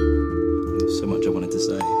me. So much I wanted to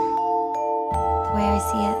say. The way I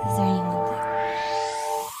see it, is there anyone there?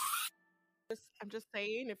 I'm just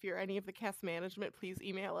saying, if you're any of the cast management, please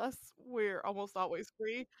email us. We're almost always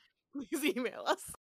free. Please email us.